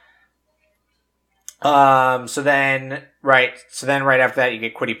honest. So then right after that, you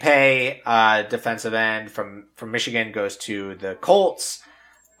get Kwity Paye, defensive end from Michigan, goes to the Colts.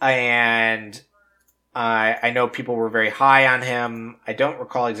 And I know people were very high on him. I don't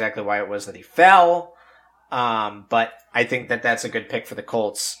recall exactly why it was that he fell. But I think that that's a good pick for the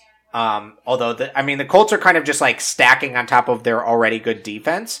Colts. Although the Colts are kind of just like stacking on top of their already good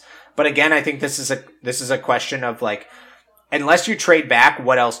defense. But again, I think this is a question of like, unless you trade back,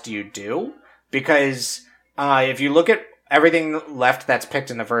 what else do you do? Because if you look at everything left that's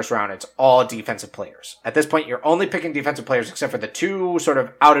picked in the first round, it's all defensive players. At this point, you're only picking defensive players except for the two sort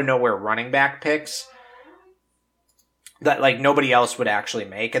of out-of-nowhere running back picks that like nobody else would actually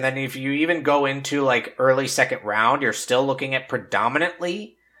make. And then if you even go into like early second round, you're still looking at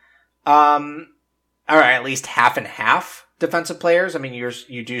predominantly, or at least half and half defensive players. I mean,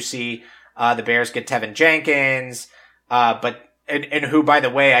 you do see the Bears get Tevin Jenkins, but who, by the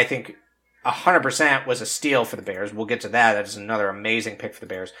way, I think 100% was a steal for the Bears. We'll get to that. That is another amazing pick for the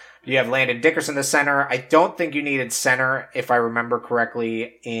Bears. You have Landon Dickerson, the center. I don't think you needed center, if I remember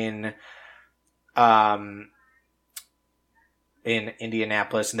correctly, in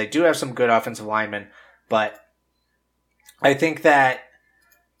Indianapolis. And they do have some good offensive linemen. But I think that,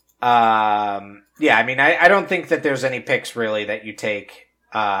 I don't think that there's any picks really that you take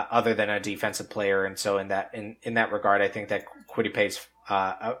other than a defensive player. And so in that regard, I think that Kwity Paye's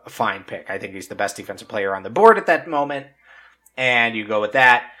a fine pick. I think he's the best defensive player on the board at that moment. And you go with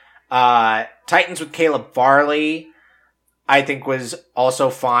that. Titans with Caleb Farley, I think was also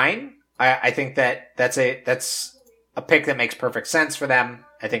fine. I think that's a pick that makes perfect sense for them.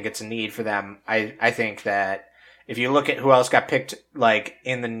 I think it's a need for them. I think that if you look at who else got picked like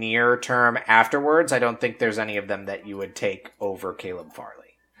in the near term afterwards, I don't think there's any of them that you would take over Caleb Farley.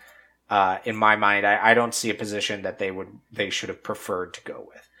 In my mind, I don't see a position that they should have preferred to go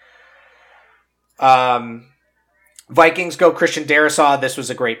with. Vikings go Christian Darrisaw. This was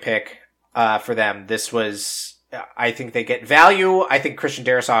a great pick for them. I think they get value. I think Christian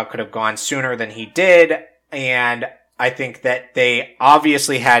Darrisaw could have gone sooner than he did. And I think that they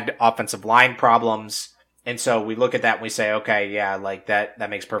obviously had offensive line problems. And so we look at that and we say, okay, yeah, like that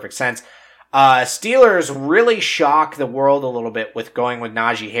makes perfect sense. Steelers really shock the world a little bit with going with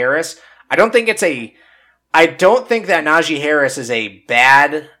Najee Harris. I don't think that Najee Harris is a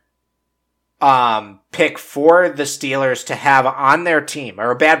bad pick for the Steelers to have on their team, or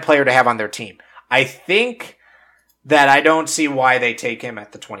a bad player to have on their team. I think that I don't see why they take him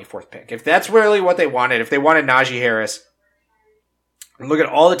at the 24th pick. If that's really what they wanted, if they wanted Najee Harris, and look at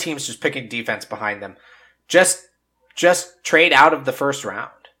all the teams just picking defense behind them, just trade out of the first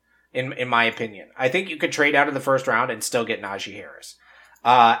round. In my opinion, I think you could trade out of the first round and still get Najee Harris.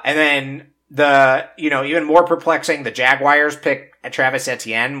 And then even more perplexing, the Jaguars pick Travis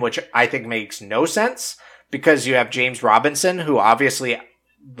Etienne, which I think makes no sense because you have James Robinson, who obviously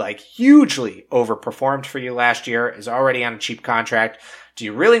like hugely overperformed for you last year, is already on a cheap contract. Do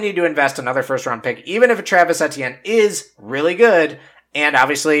you really need to invest another first round pick, even if a Travis Etienne is really good and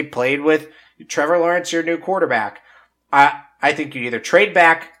obviously played with Trevor Lawrence, your new quarterback? I think you either trade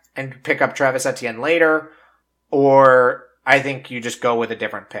back and pick up Travis Etienne later, or I think you just go with a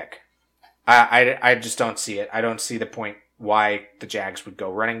different pick. I just don't see it. I don't see the point why the Jags would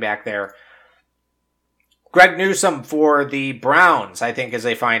go running back there. Greg Newsome for the Browns, I think, is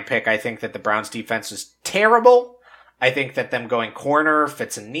a fine pick. I think that the Browns defense is terrible. I think that them going corner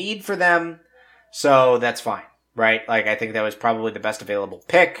fits a need for them. So that's fine, right? Like, I think that was probably the best available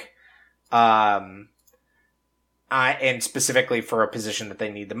pick. And specifically for a position that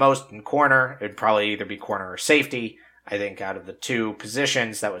they need the most in corner, it would probably either be corner or safety. I think out of the two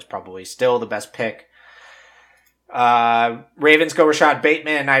positions, that was probably still the best pick. Ravens go Rashad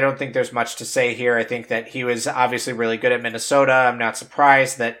Bateman. I don't think there's much to say here. I think that he was obviously really good at Minnesota. I'm not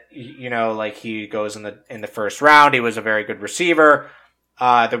surprised that, he goes in the first round. He was a very good receiver.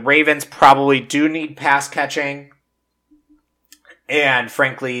 The Ravens probably do need pass catching. And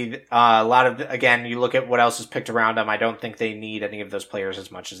frankly, a lot of, again, you look at what else is picked around them. I don't think they need any of those players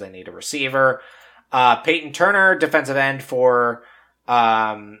as much as they need a receiver. Peyton Turner, defensive end for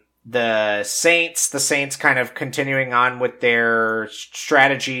the Saints. The Saints kind of continuing on with their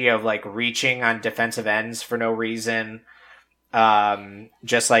strategy of reaching on defensive ends for no reason.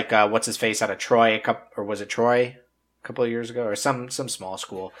 Just like what's his face out of Troy, or was it Troy a couple of years ago, or some small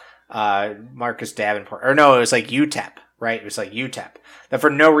school? Marcus Davenport, or no, it was UTEP. Right, it was UTEP. That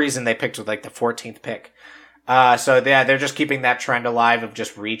for no reason they picked with the 14th pick. So yeah, they're just keeping that trend alive of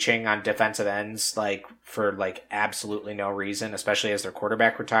just reaching on defensive ends for absolutely no reason, especially as their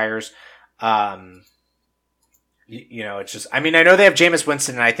quarterback retires. It's just, I know they have Jameis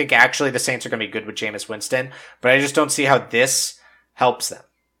Winston, and I think actually the Saints are going to be good with Jameis Winston, but I just don't see how this helps them.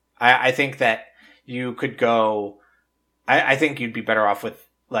 I think that you could go. I think you'd be better off with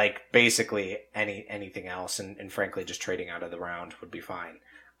basically anything else, and frankly, just trading out of the round would be fine.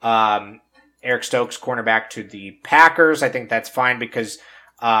 Eric Stokes, cornerback to the Packers. I think that's fine because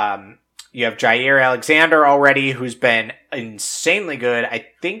you have Jair Alexander already, who's been insanely good. I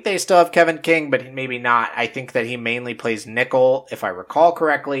think they still have Kevin King, but maybe not. I think that he mainly plays nickel, if I recall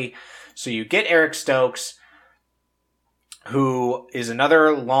correctly. So you get Eric Stokes, who is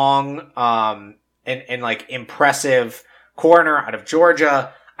another long and impressive corner out of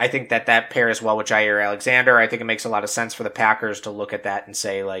Georgia. I think that pairs well with Jair Alexander. I think it makes a lot of sense for the Packers to look at that and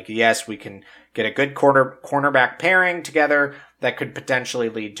say, yes, we can get a good cornerback pairing together that could potentially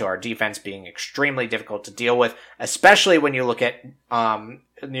lead to our defense being extremely difficult to deal with, especially when you look at, a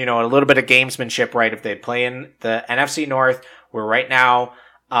little bit of gamesmanship, right? If they play in the NFC North, where right now,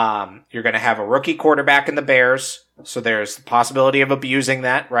 you're going to have a rookie quarterback in the Bears. So there's the possibility of abusing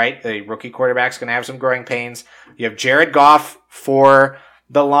that, right? The rookie quarterback's going to have some growing pains. You have Jared Goff for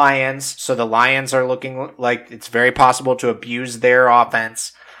the Lions. So the Lions are looking like it's very possible to abuse their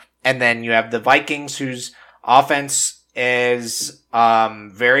offense. And then you have the Vikings, whose offense is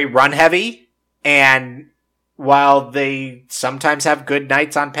very run heavy. And while they sometimes have good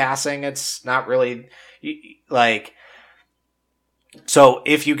nights on passing, it's not really so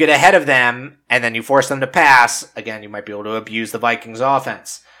if you get ahead of them and then you force them to pass, again, you might be able to abuse the Vikings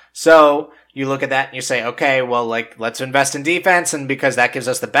offense. So you look at that and you say, okay, well, let's invest in defense. And because that gives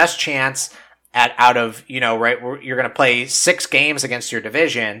us the best chance out of, right, you're going to play 6 games against your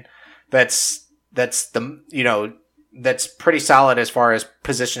division. That's pretty solid as far as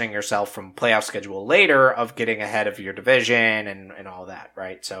positioning yourself from playoff schedule later of getting ahead of your division and all that.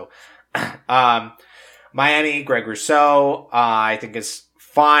 Right. So, Miami, Greg Rousseau, I think is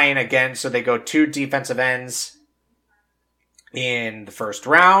fine again. So they go 2 defensive ends in the first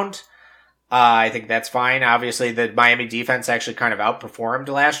round. I think that's fine. Obviously, the Miami defense actually kind of outperformed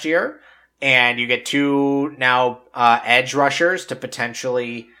last year. And you get 2 now edge rushers to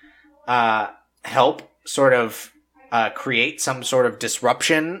potentially help sort of create some sort of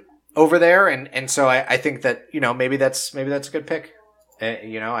disruption over there. And so I think that, maybe that's a good pick.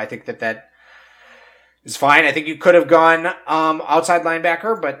 I think that is fine. I think you could have gone outside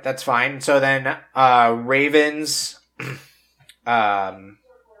linebacker, but that's fine. So then Ravens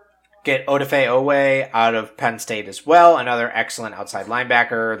get Odafe Owe out of Penn State as well. Another excellent outside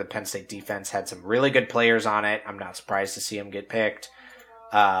linebacker. The Penn State defense had some really good players on it. I'm not surprised to see him get picked.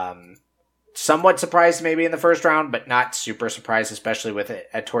 Somewhat surprised maybe in the first round, but not super surprised, especially with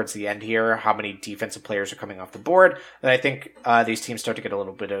it towards the end here, how many defensive players are coming off the board. And I think these teams start to get a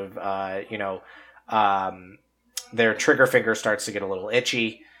little bit of, their trigger finger starts to get a little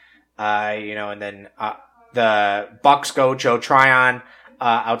itchy, and then the Bucks go Joe Tryon,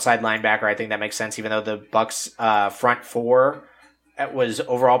 outside linebacker. I think that makes sense, even though the Bucks front 4 was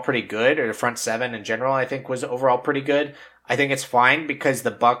overall pretty good, or the front 7 in general, I think was overall pretty good. I think it's fine because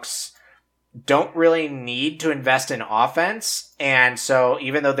the Bucks don't really need to invest in offense, and so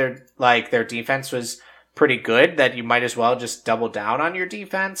even though their defense was pretty good, that you might as well just double down on your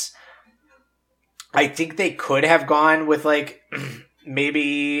defense. I think they could have gone with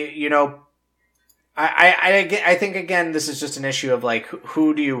maybe, I think again, this is just an issue of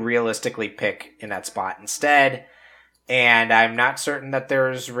who do you realistically pick in that spot instead? And I'm not certain that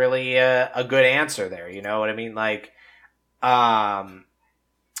there's really a good answer there. You know what I mean?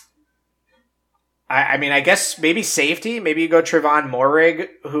 I mean, I guess maybe safety. Maybe you go Trevon Moehrig,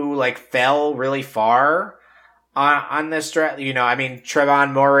 who like fell really far on this draft. You know, I mean,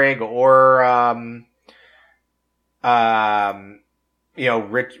 Trevon Moehrig or you know,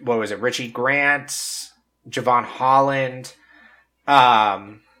 what was it? Richie Grant, Javon Holland.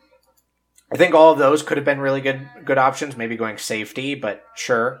 I think all of those could have been really good options. Maybe going safety, but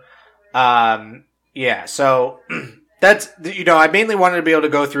sure. Yeah. So that's, you know, I mainly wanted to be able to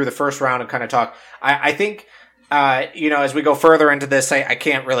go through the first round and kind of talk. I think, you know, as we go further into this, I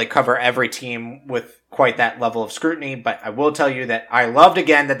can't really cover every team with quite that level of scrutiny, but I will tell you that I loved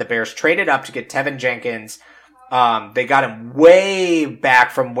again that the Bears traded up to get Tevin Jenkins. They got him way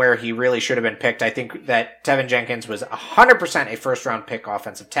back from where he really should have been picked. I think that Tevin Jenkins was 100% a first round pick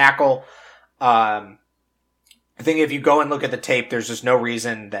offensive tackle. I think if you go and look at the tape, there's just no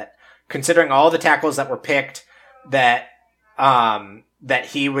reason that, considering all the tackles that were picked, that that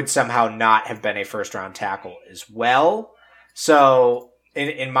he would somehow not have been a first round tackle as well. So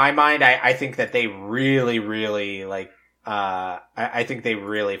in my mind, I think that they really like, I think they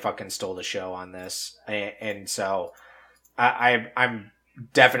really fucking stole the show on this. And so I'm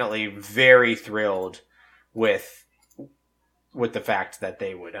definitely very thrilled with the fact that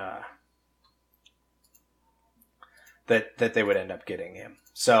they would, that they would end up getting him.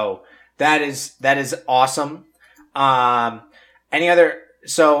 So that is awesome. Any other,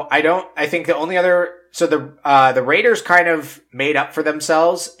 I think the only other, so the Raiders kind of made up for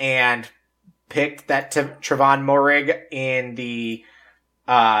themselves and picked that Trevon Moehrig in the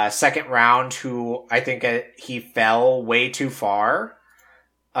second round, who I think he fell way too far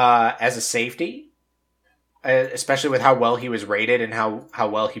as a safety, especially with how well he was rated and how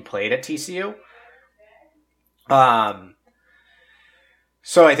well he played at TCU.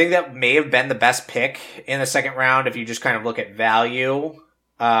 So I think that may have been the best pick in the second round if you just kind of look at value.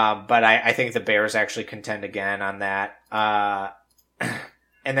 But I think the Bears actually contend again on that.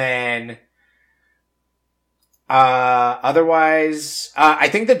 And then, otherwise, I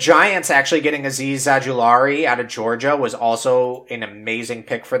think the Giants actually getting Azeez Ojulari out of Georgia was also an amazing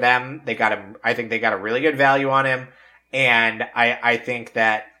pick for them. They got him. I think they got a really good value on him. And I think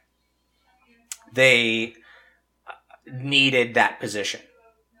that they needed that position.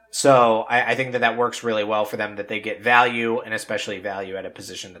 So I think that works really well for them, that they get value, and especially value at a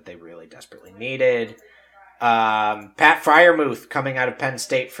position that they really desperately needed. Pat Freiermuth coming out of Penn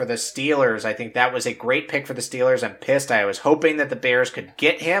State for the Steelers. I think that was a great pick for the Steelers. I'm pissed. I was hoping that the Bears could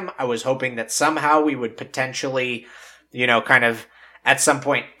get him. I was hoping that somehow we would potentially, you know, kind of at some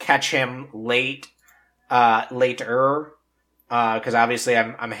point catch him later. Because obviously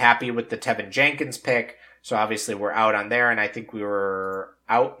I'm happy with the Tevin Jenkins pick. So obviously we're out on there, and I think we were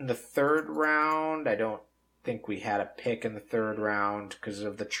out in the third round. I don't think we had a pick in the third round because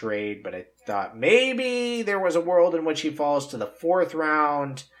of the trade, but I thought maybe there was a world in which he falls to the fourth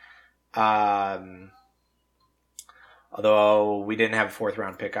round. Although we didn't have a fourth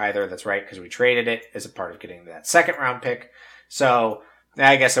round pick either. That's right, because we traded it as a part of getting that second round pick. So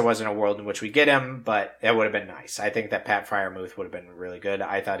I guess there wasn't a world in which we get him, but it would have been nice. I think that Pat Freiermuth would have been really good.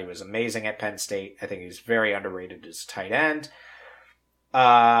 I thought he was amazing at Penn State. I think he was very underrated as a tight end.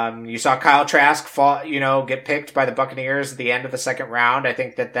 You saw Kyle Trask get picked by the Buccaneers at the end of the second round. I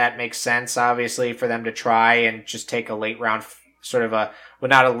think that makes sense, obviously, for them to try and just take a late round, sort of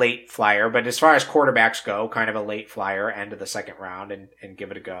not a late flyer, but as far as quarterbacks go, kind of a late flyer, end of the second round, and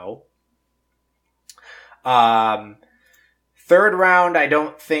give it a go. Third round, I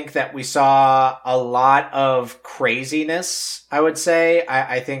don't think that we saw a lot of craziness, I would say.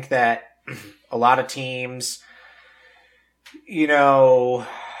 I think that a lot of teams, so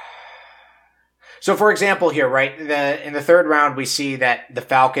for example here, right, in the third round, we see that the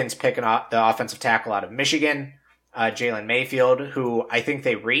Falcons pick the offensive tackle out of Michigan, Jalen Mayfield, who I think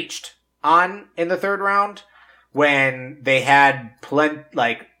they reached on in the third round when they had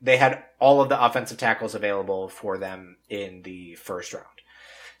they had all of the offensive tackles available for them in the first round.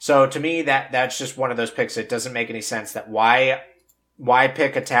 So to me, that's just one of those picks that doesn't make any sense. That why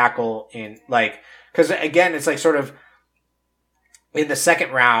pick a tackle in, because again, it's sort of in the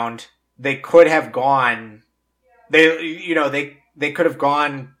second round, they could have gone, they could have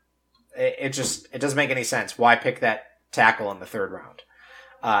gone, it doesn't make any sense. Why pick that tackle in the third round?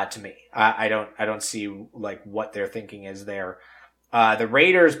 To me, I don't see what their thinking is there. The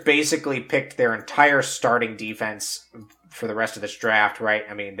Raiders basically picked their entire starting defense for the rest of this draft, right?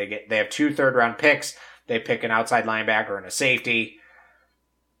 I mean, they have 2 third-round picks. They pick an outside linebacker and a safety.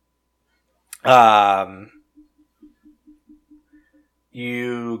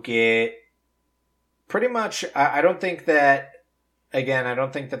 You get pretty much. I don't think that again, I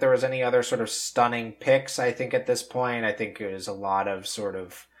don't think that there was any other sort of stunning picks, I think, at this point. I think it was a lot of sort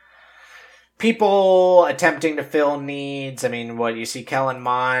of people attempting to fill needs. I mean, what you see Kellen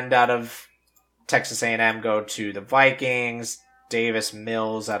Mond out of Texas A&M go to the Vikings, Davis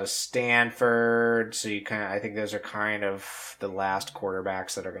Mills out of Stanford. So I think those are kind of the last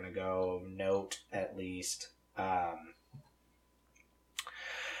quarterbacks that are going to go, note at least.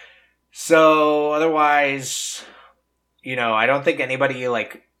 So otherwise, I don't think anybody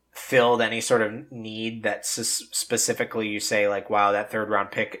filled any sort of need that specifically you say wow, that third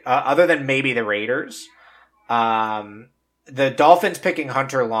round pick, other than maybe the Raiders. The Dolphins picking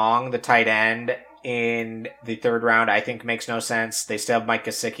Hunter Long, the tight end, in the third round, I think makes no sense. They still have Mike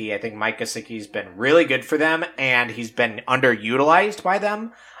Gesicki. I think Mike Gesicki's been really good for them, and he's been underutilized by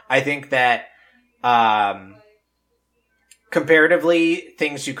them. I think that comparatively,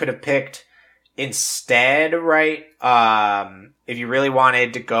 things you could have picked instead, right? If you really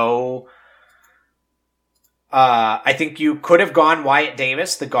wanted to go, I think you could have gone Wyatt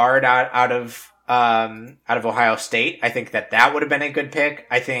Davis, the guard out of Ohio State. I think that would have been a good pick.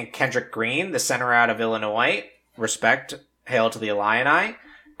 I think Kendrick Green, the center out of Illinois, respect, hail to the Illini,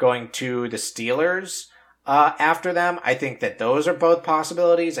 going to the Steelers after them. I think that those are both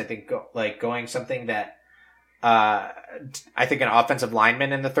possibilities. I think going something that I think an offensive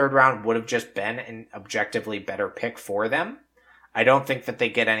lineman in the third round would have just been an objectively better pick for them. I don't think that they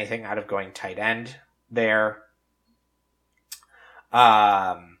get anything out of going tight end there.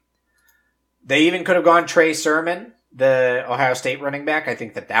 They even could have gone Trey Sermon, the Ohio State running back. I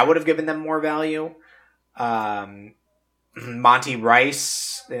think that would have given them more value. Monty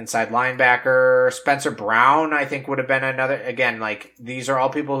Rice, the inside linebacker. Spencer Brown, I think, would have been another. Again, these are all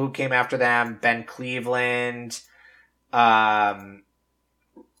people who came after them. Ben Cleveland. All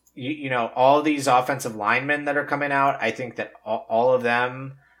these offensive linemen that are coming out. I think that all of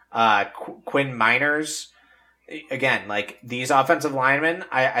them, Quinn Miners, again, these offensive linemen,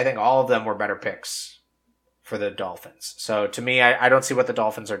 I think all of them were better picks for the Dolphins. So to me, I don't see what the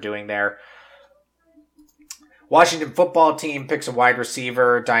Dolphins are doing there. Washington football team picks a wide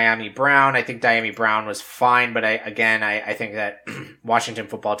receiver, Dyami Brown. I think Dyami Brown was fine, but I think that Washington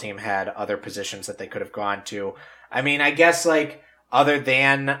football team had other positions that they could have gone to. I mean, I guess other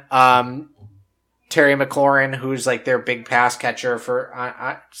than Terry McLaurin, who's their big pass catcher for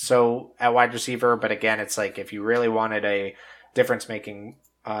so at wide receiver, but again, it's if you really wanted a difference making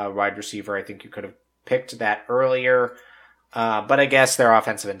wide receiver, I think you could have picked that earlier. But I guess their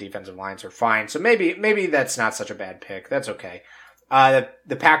offensive and defensive lines are fine, so maybe that's not such a bad pick. That's okay.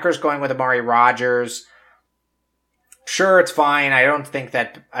 The Packers going with Amari Rodgers. Sure, it's fine. I don't think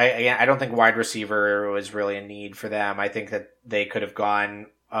that I don't think wide receiver was really a need for them. I think that they could have gone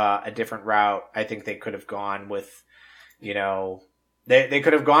a different route. I think they could have gone with, they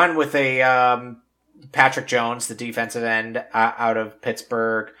could have gone with a Patrick Jones, the defensive end out of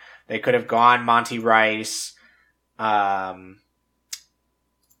Pittsburgh. They could have gone Monty Rice. I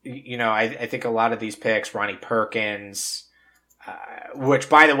think a lot of these picks, Ronnie Perkins, which,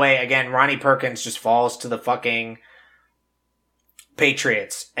 by the way, again, Ronnie Perkins just falls to the fucking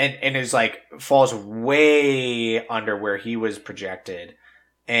Patriots and is falls way under where he was projected.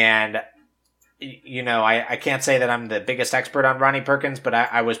 And, I can't say that I'm the biggest expert on Ronnie Perkins, but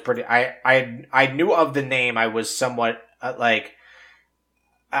I was pretty, I knew of the name. I was somewhat I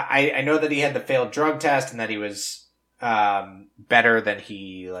know that he had the failed drug test and that he was, better than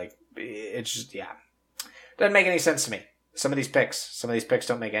he, it's just, yeah. Doesn't make any sense to me. Some of these picks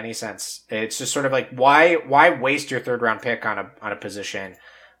don't make any sense. It's just sort of why waste your third round pick on a position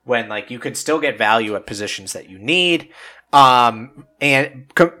when you could still get value at positions that you need. When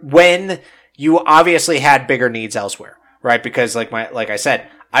you obviously had bigger needs elsewhere, right? Because like I said,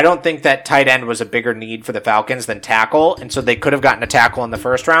 I don't think that tight end was a bigger need for the Falcons than tackle. And so they could have gotten a tackle in the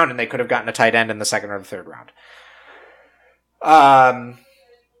first round and they could have gotten a tight end in the second or the third round.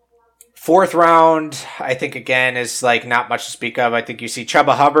 Fourth round, I think, again, is not much to speak of. I think you see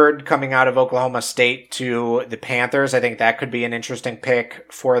Chuba Hubbard coming out of Oklahoma State to the Panthers. I think that could be an interesting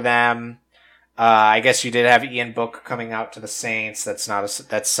pick for them. I guess you did have Ian Book coming out to the Saints.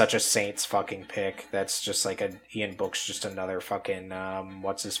 That's such a Saints fucking pick. That's just Ian Book's just another fucking,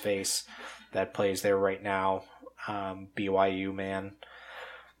 what's his face that plays there right now. BYU man.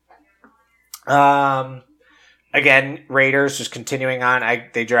 Again, Raiders just continuing on.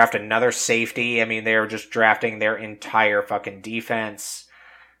 They draft another safety. I mean, they're just drafting their entire fucking defense,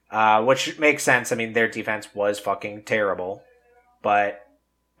 which makes sense. I mean, their defense was fucking terrible, but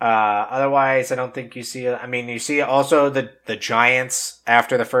otherwise, I don't think you see. I mean, you see also the Giants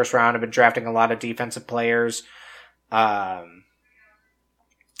after the first round have been drafting a lot of defensive players.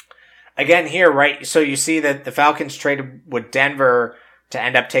 again here, right? So you see that the Falcons traded with Denver to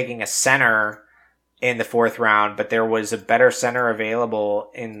end up taking a center in the 4th round, but there was a better center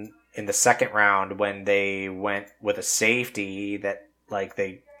available in the 2nd round when they went with a safety that like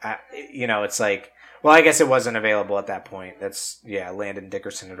they, it's like, well, I guess it wasn't available at that point. Landon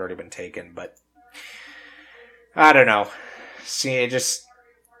Dickerson had already been taken, but I don't know. See, I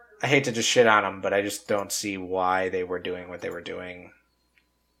hate to just shit on them, but I just don't see why they were doing what they were doing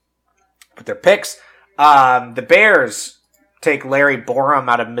with their picks. The Bears take Larry Borum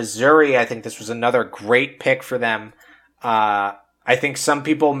out of Missouri. I think this was another great pick for them. I think some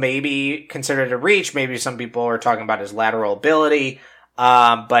people maybe consider it a reach. Maybe some people are talking about his lateral ability.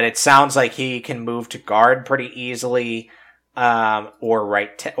 But it sounds like he can move to guard pretty easily,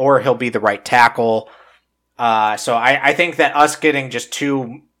 or he'll be the right tackle. So I think that us getting just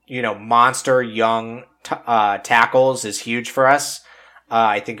 2, monster young tackles is huge for us.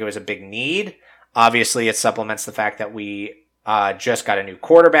 I think it was a big need. Obviously, it supplements the fact that we just got a new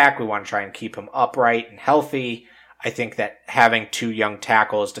quarterback. We want to try and keep him upright and healthy. I think that having 2 young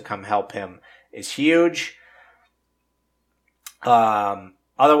tackles to come help him is huge.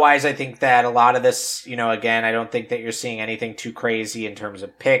 Otherwise, I think that a lot of this, again, I don't think that you're seeing anything too crazy in terms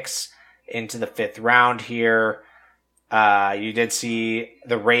of picks into the 5th round here. You did see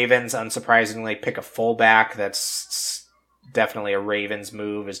the Ravens, unsurprisingly, pick a fullback. That's definitely a Ravens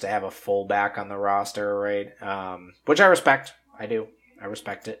move, is to have a fullback on the roster, right? Which I respect. I do. I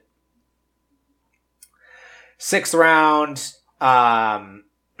respect it. 6th round,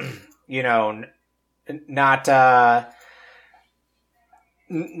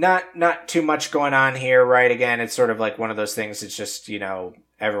 not too much going on here, right? Again, it's sort of like one of those things. It's just,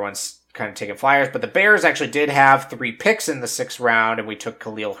 everyone's kind of taking flyers, but the Bears actually did have 3 picks in the 6th round, and we took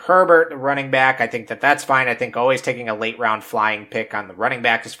Khalil Herbert, the running back. I think that that's fine. I think always taking a late round flying pick on the running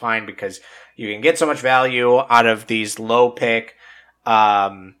back is fine, because you can get so much value out of these low pick,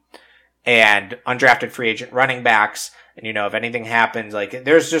 and undrafted free agent running backs. And, if anything happens, like,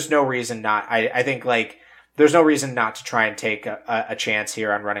 there's just no reason not, I think, like, there's no reason not to try and take a chance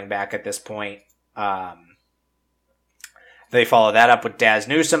here on running back at this point. They follow that up with Daz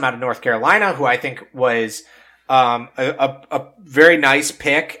Newsome out of North Carolina, who I think was a very nice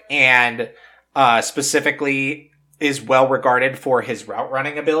pick, and specifically is well regarded for his route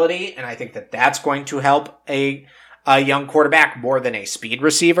running ability. And I think that that's going to help a young quarterback more than a speed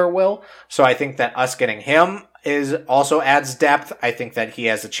receiver will. So I think that us getting him also adds depth. I think that he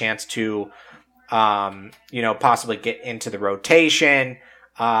has a chance to, possibly get into the rotation.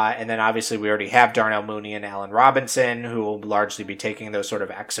 And then obviously we already have Darnell Mooney and Allen Robinson, who will largely be taking those sort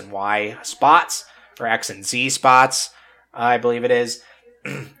of X and Y spots, or X and Z spots, I believe it is.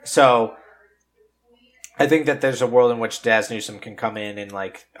 So I think that there's a world in which Daz Newsome can come in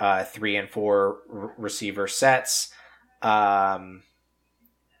like 3 and 4 receiver sets.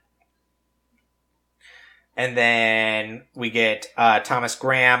 And then we get Thomas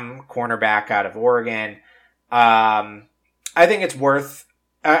Graham, cornerback out of Oregon. I think it's worth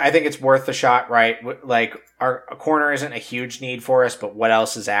the shot, right? Like, our corner isn't a huge need for us, but what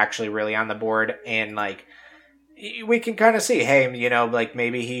else is actually really on the board? And like, we can kind of see, hey, like,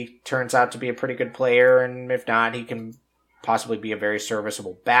 maybe he turns out to be a pretty good player, and if not, he can possibly be a very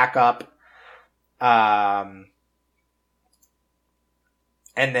serviceable backup. And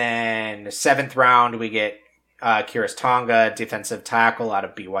then 7th round, we get Kiris Tonga, defensive tackle out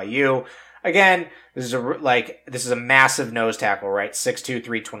of BYU. Again, this is a massive nose tackle, right? 6'2",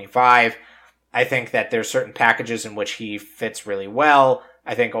 325. I think that there's certain packages in which he fits really well.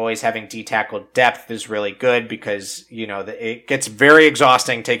 I think always having D-tackle depth is really good, because, it gets very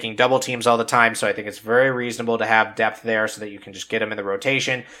exhausting taking double teams all the time. So I think it's very reasonable to have depth there so that you can just get him in the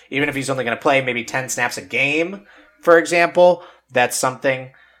rotation. Even if he's only going to play maybe 10 snaps a game, for example, that's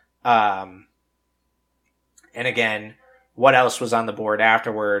something. And again, what else was on the board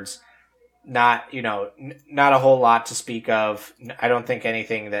afterwards? Not a whole lot to speak of. I don't think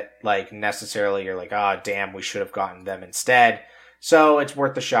anything that, like, necessarily you're like, oh, damn, we should have gotten them instead. So it's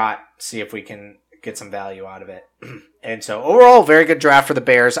worth the shot. See if we can get some value out of it. And so overall, very good draft for the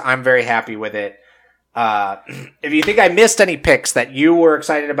Bears. I'm very happy with it. If you think I missed any picks that you were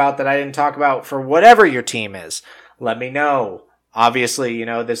excited about that I didn't talk about for whatever your team is, let me know. Obviously,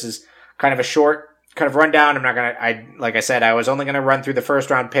 this is kind of a short kind of rundown. Like I said, I was only going to run through the 1st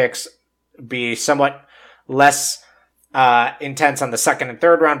round picks, be somewhat less intense on the 2nd and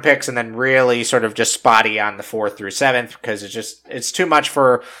 3rd round picks, and then really sort of just spotty on the 4th through 7th, because it's too much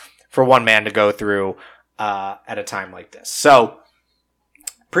for one man to go through at a time like this. So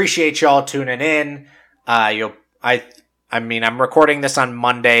appreciate y'all tuning in. I I'm recording this on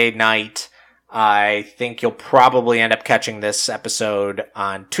Monday night. I think you'll probably end up catching this episode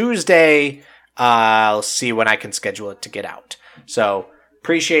on Tuesday. I'll see when I can schedule it to get out. So,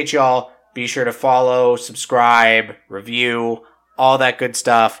 appreciate y'all. Be sure to follow, subscribe, review, all that good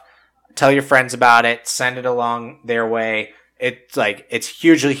stuff. Tell your friends about it. Send it along their way. It's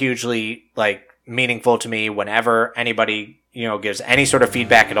hugely, like, meaningful to me whenever anybody, gives any sort of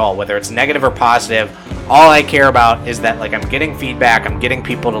feedback at all, whether it's negative or positive. All I care about is that, like, I'm getting feedback, I'm getting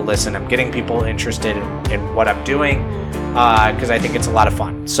people to listen, I'm getting people interested in what I'm doing, because I think it's a lot of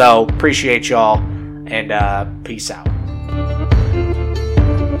fun. So, appreciate y'all, and peace out.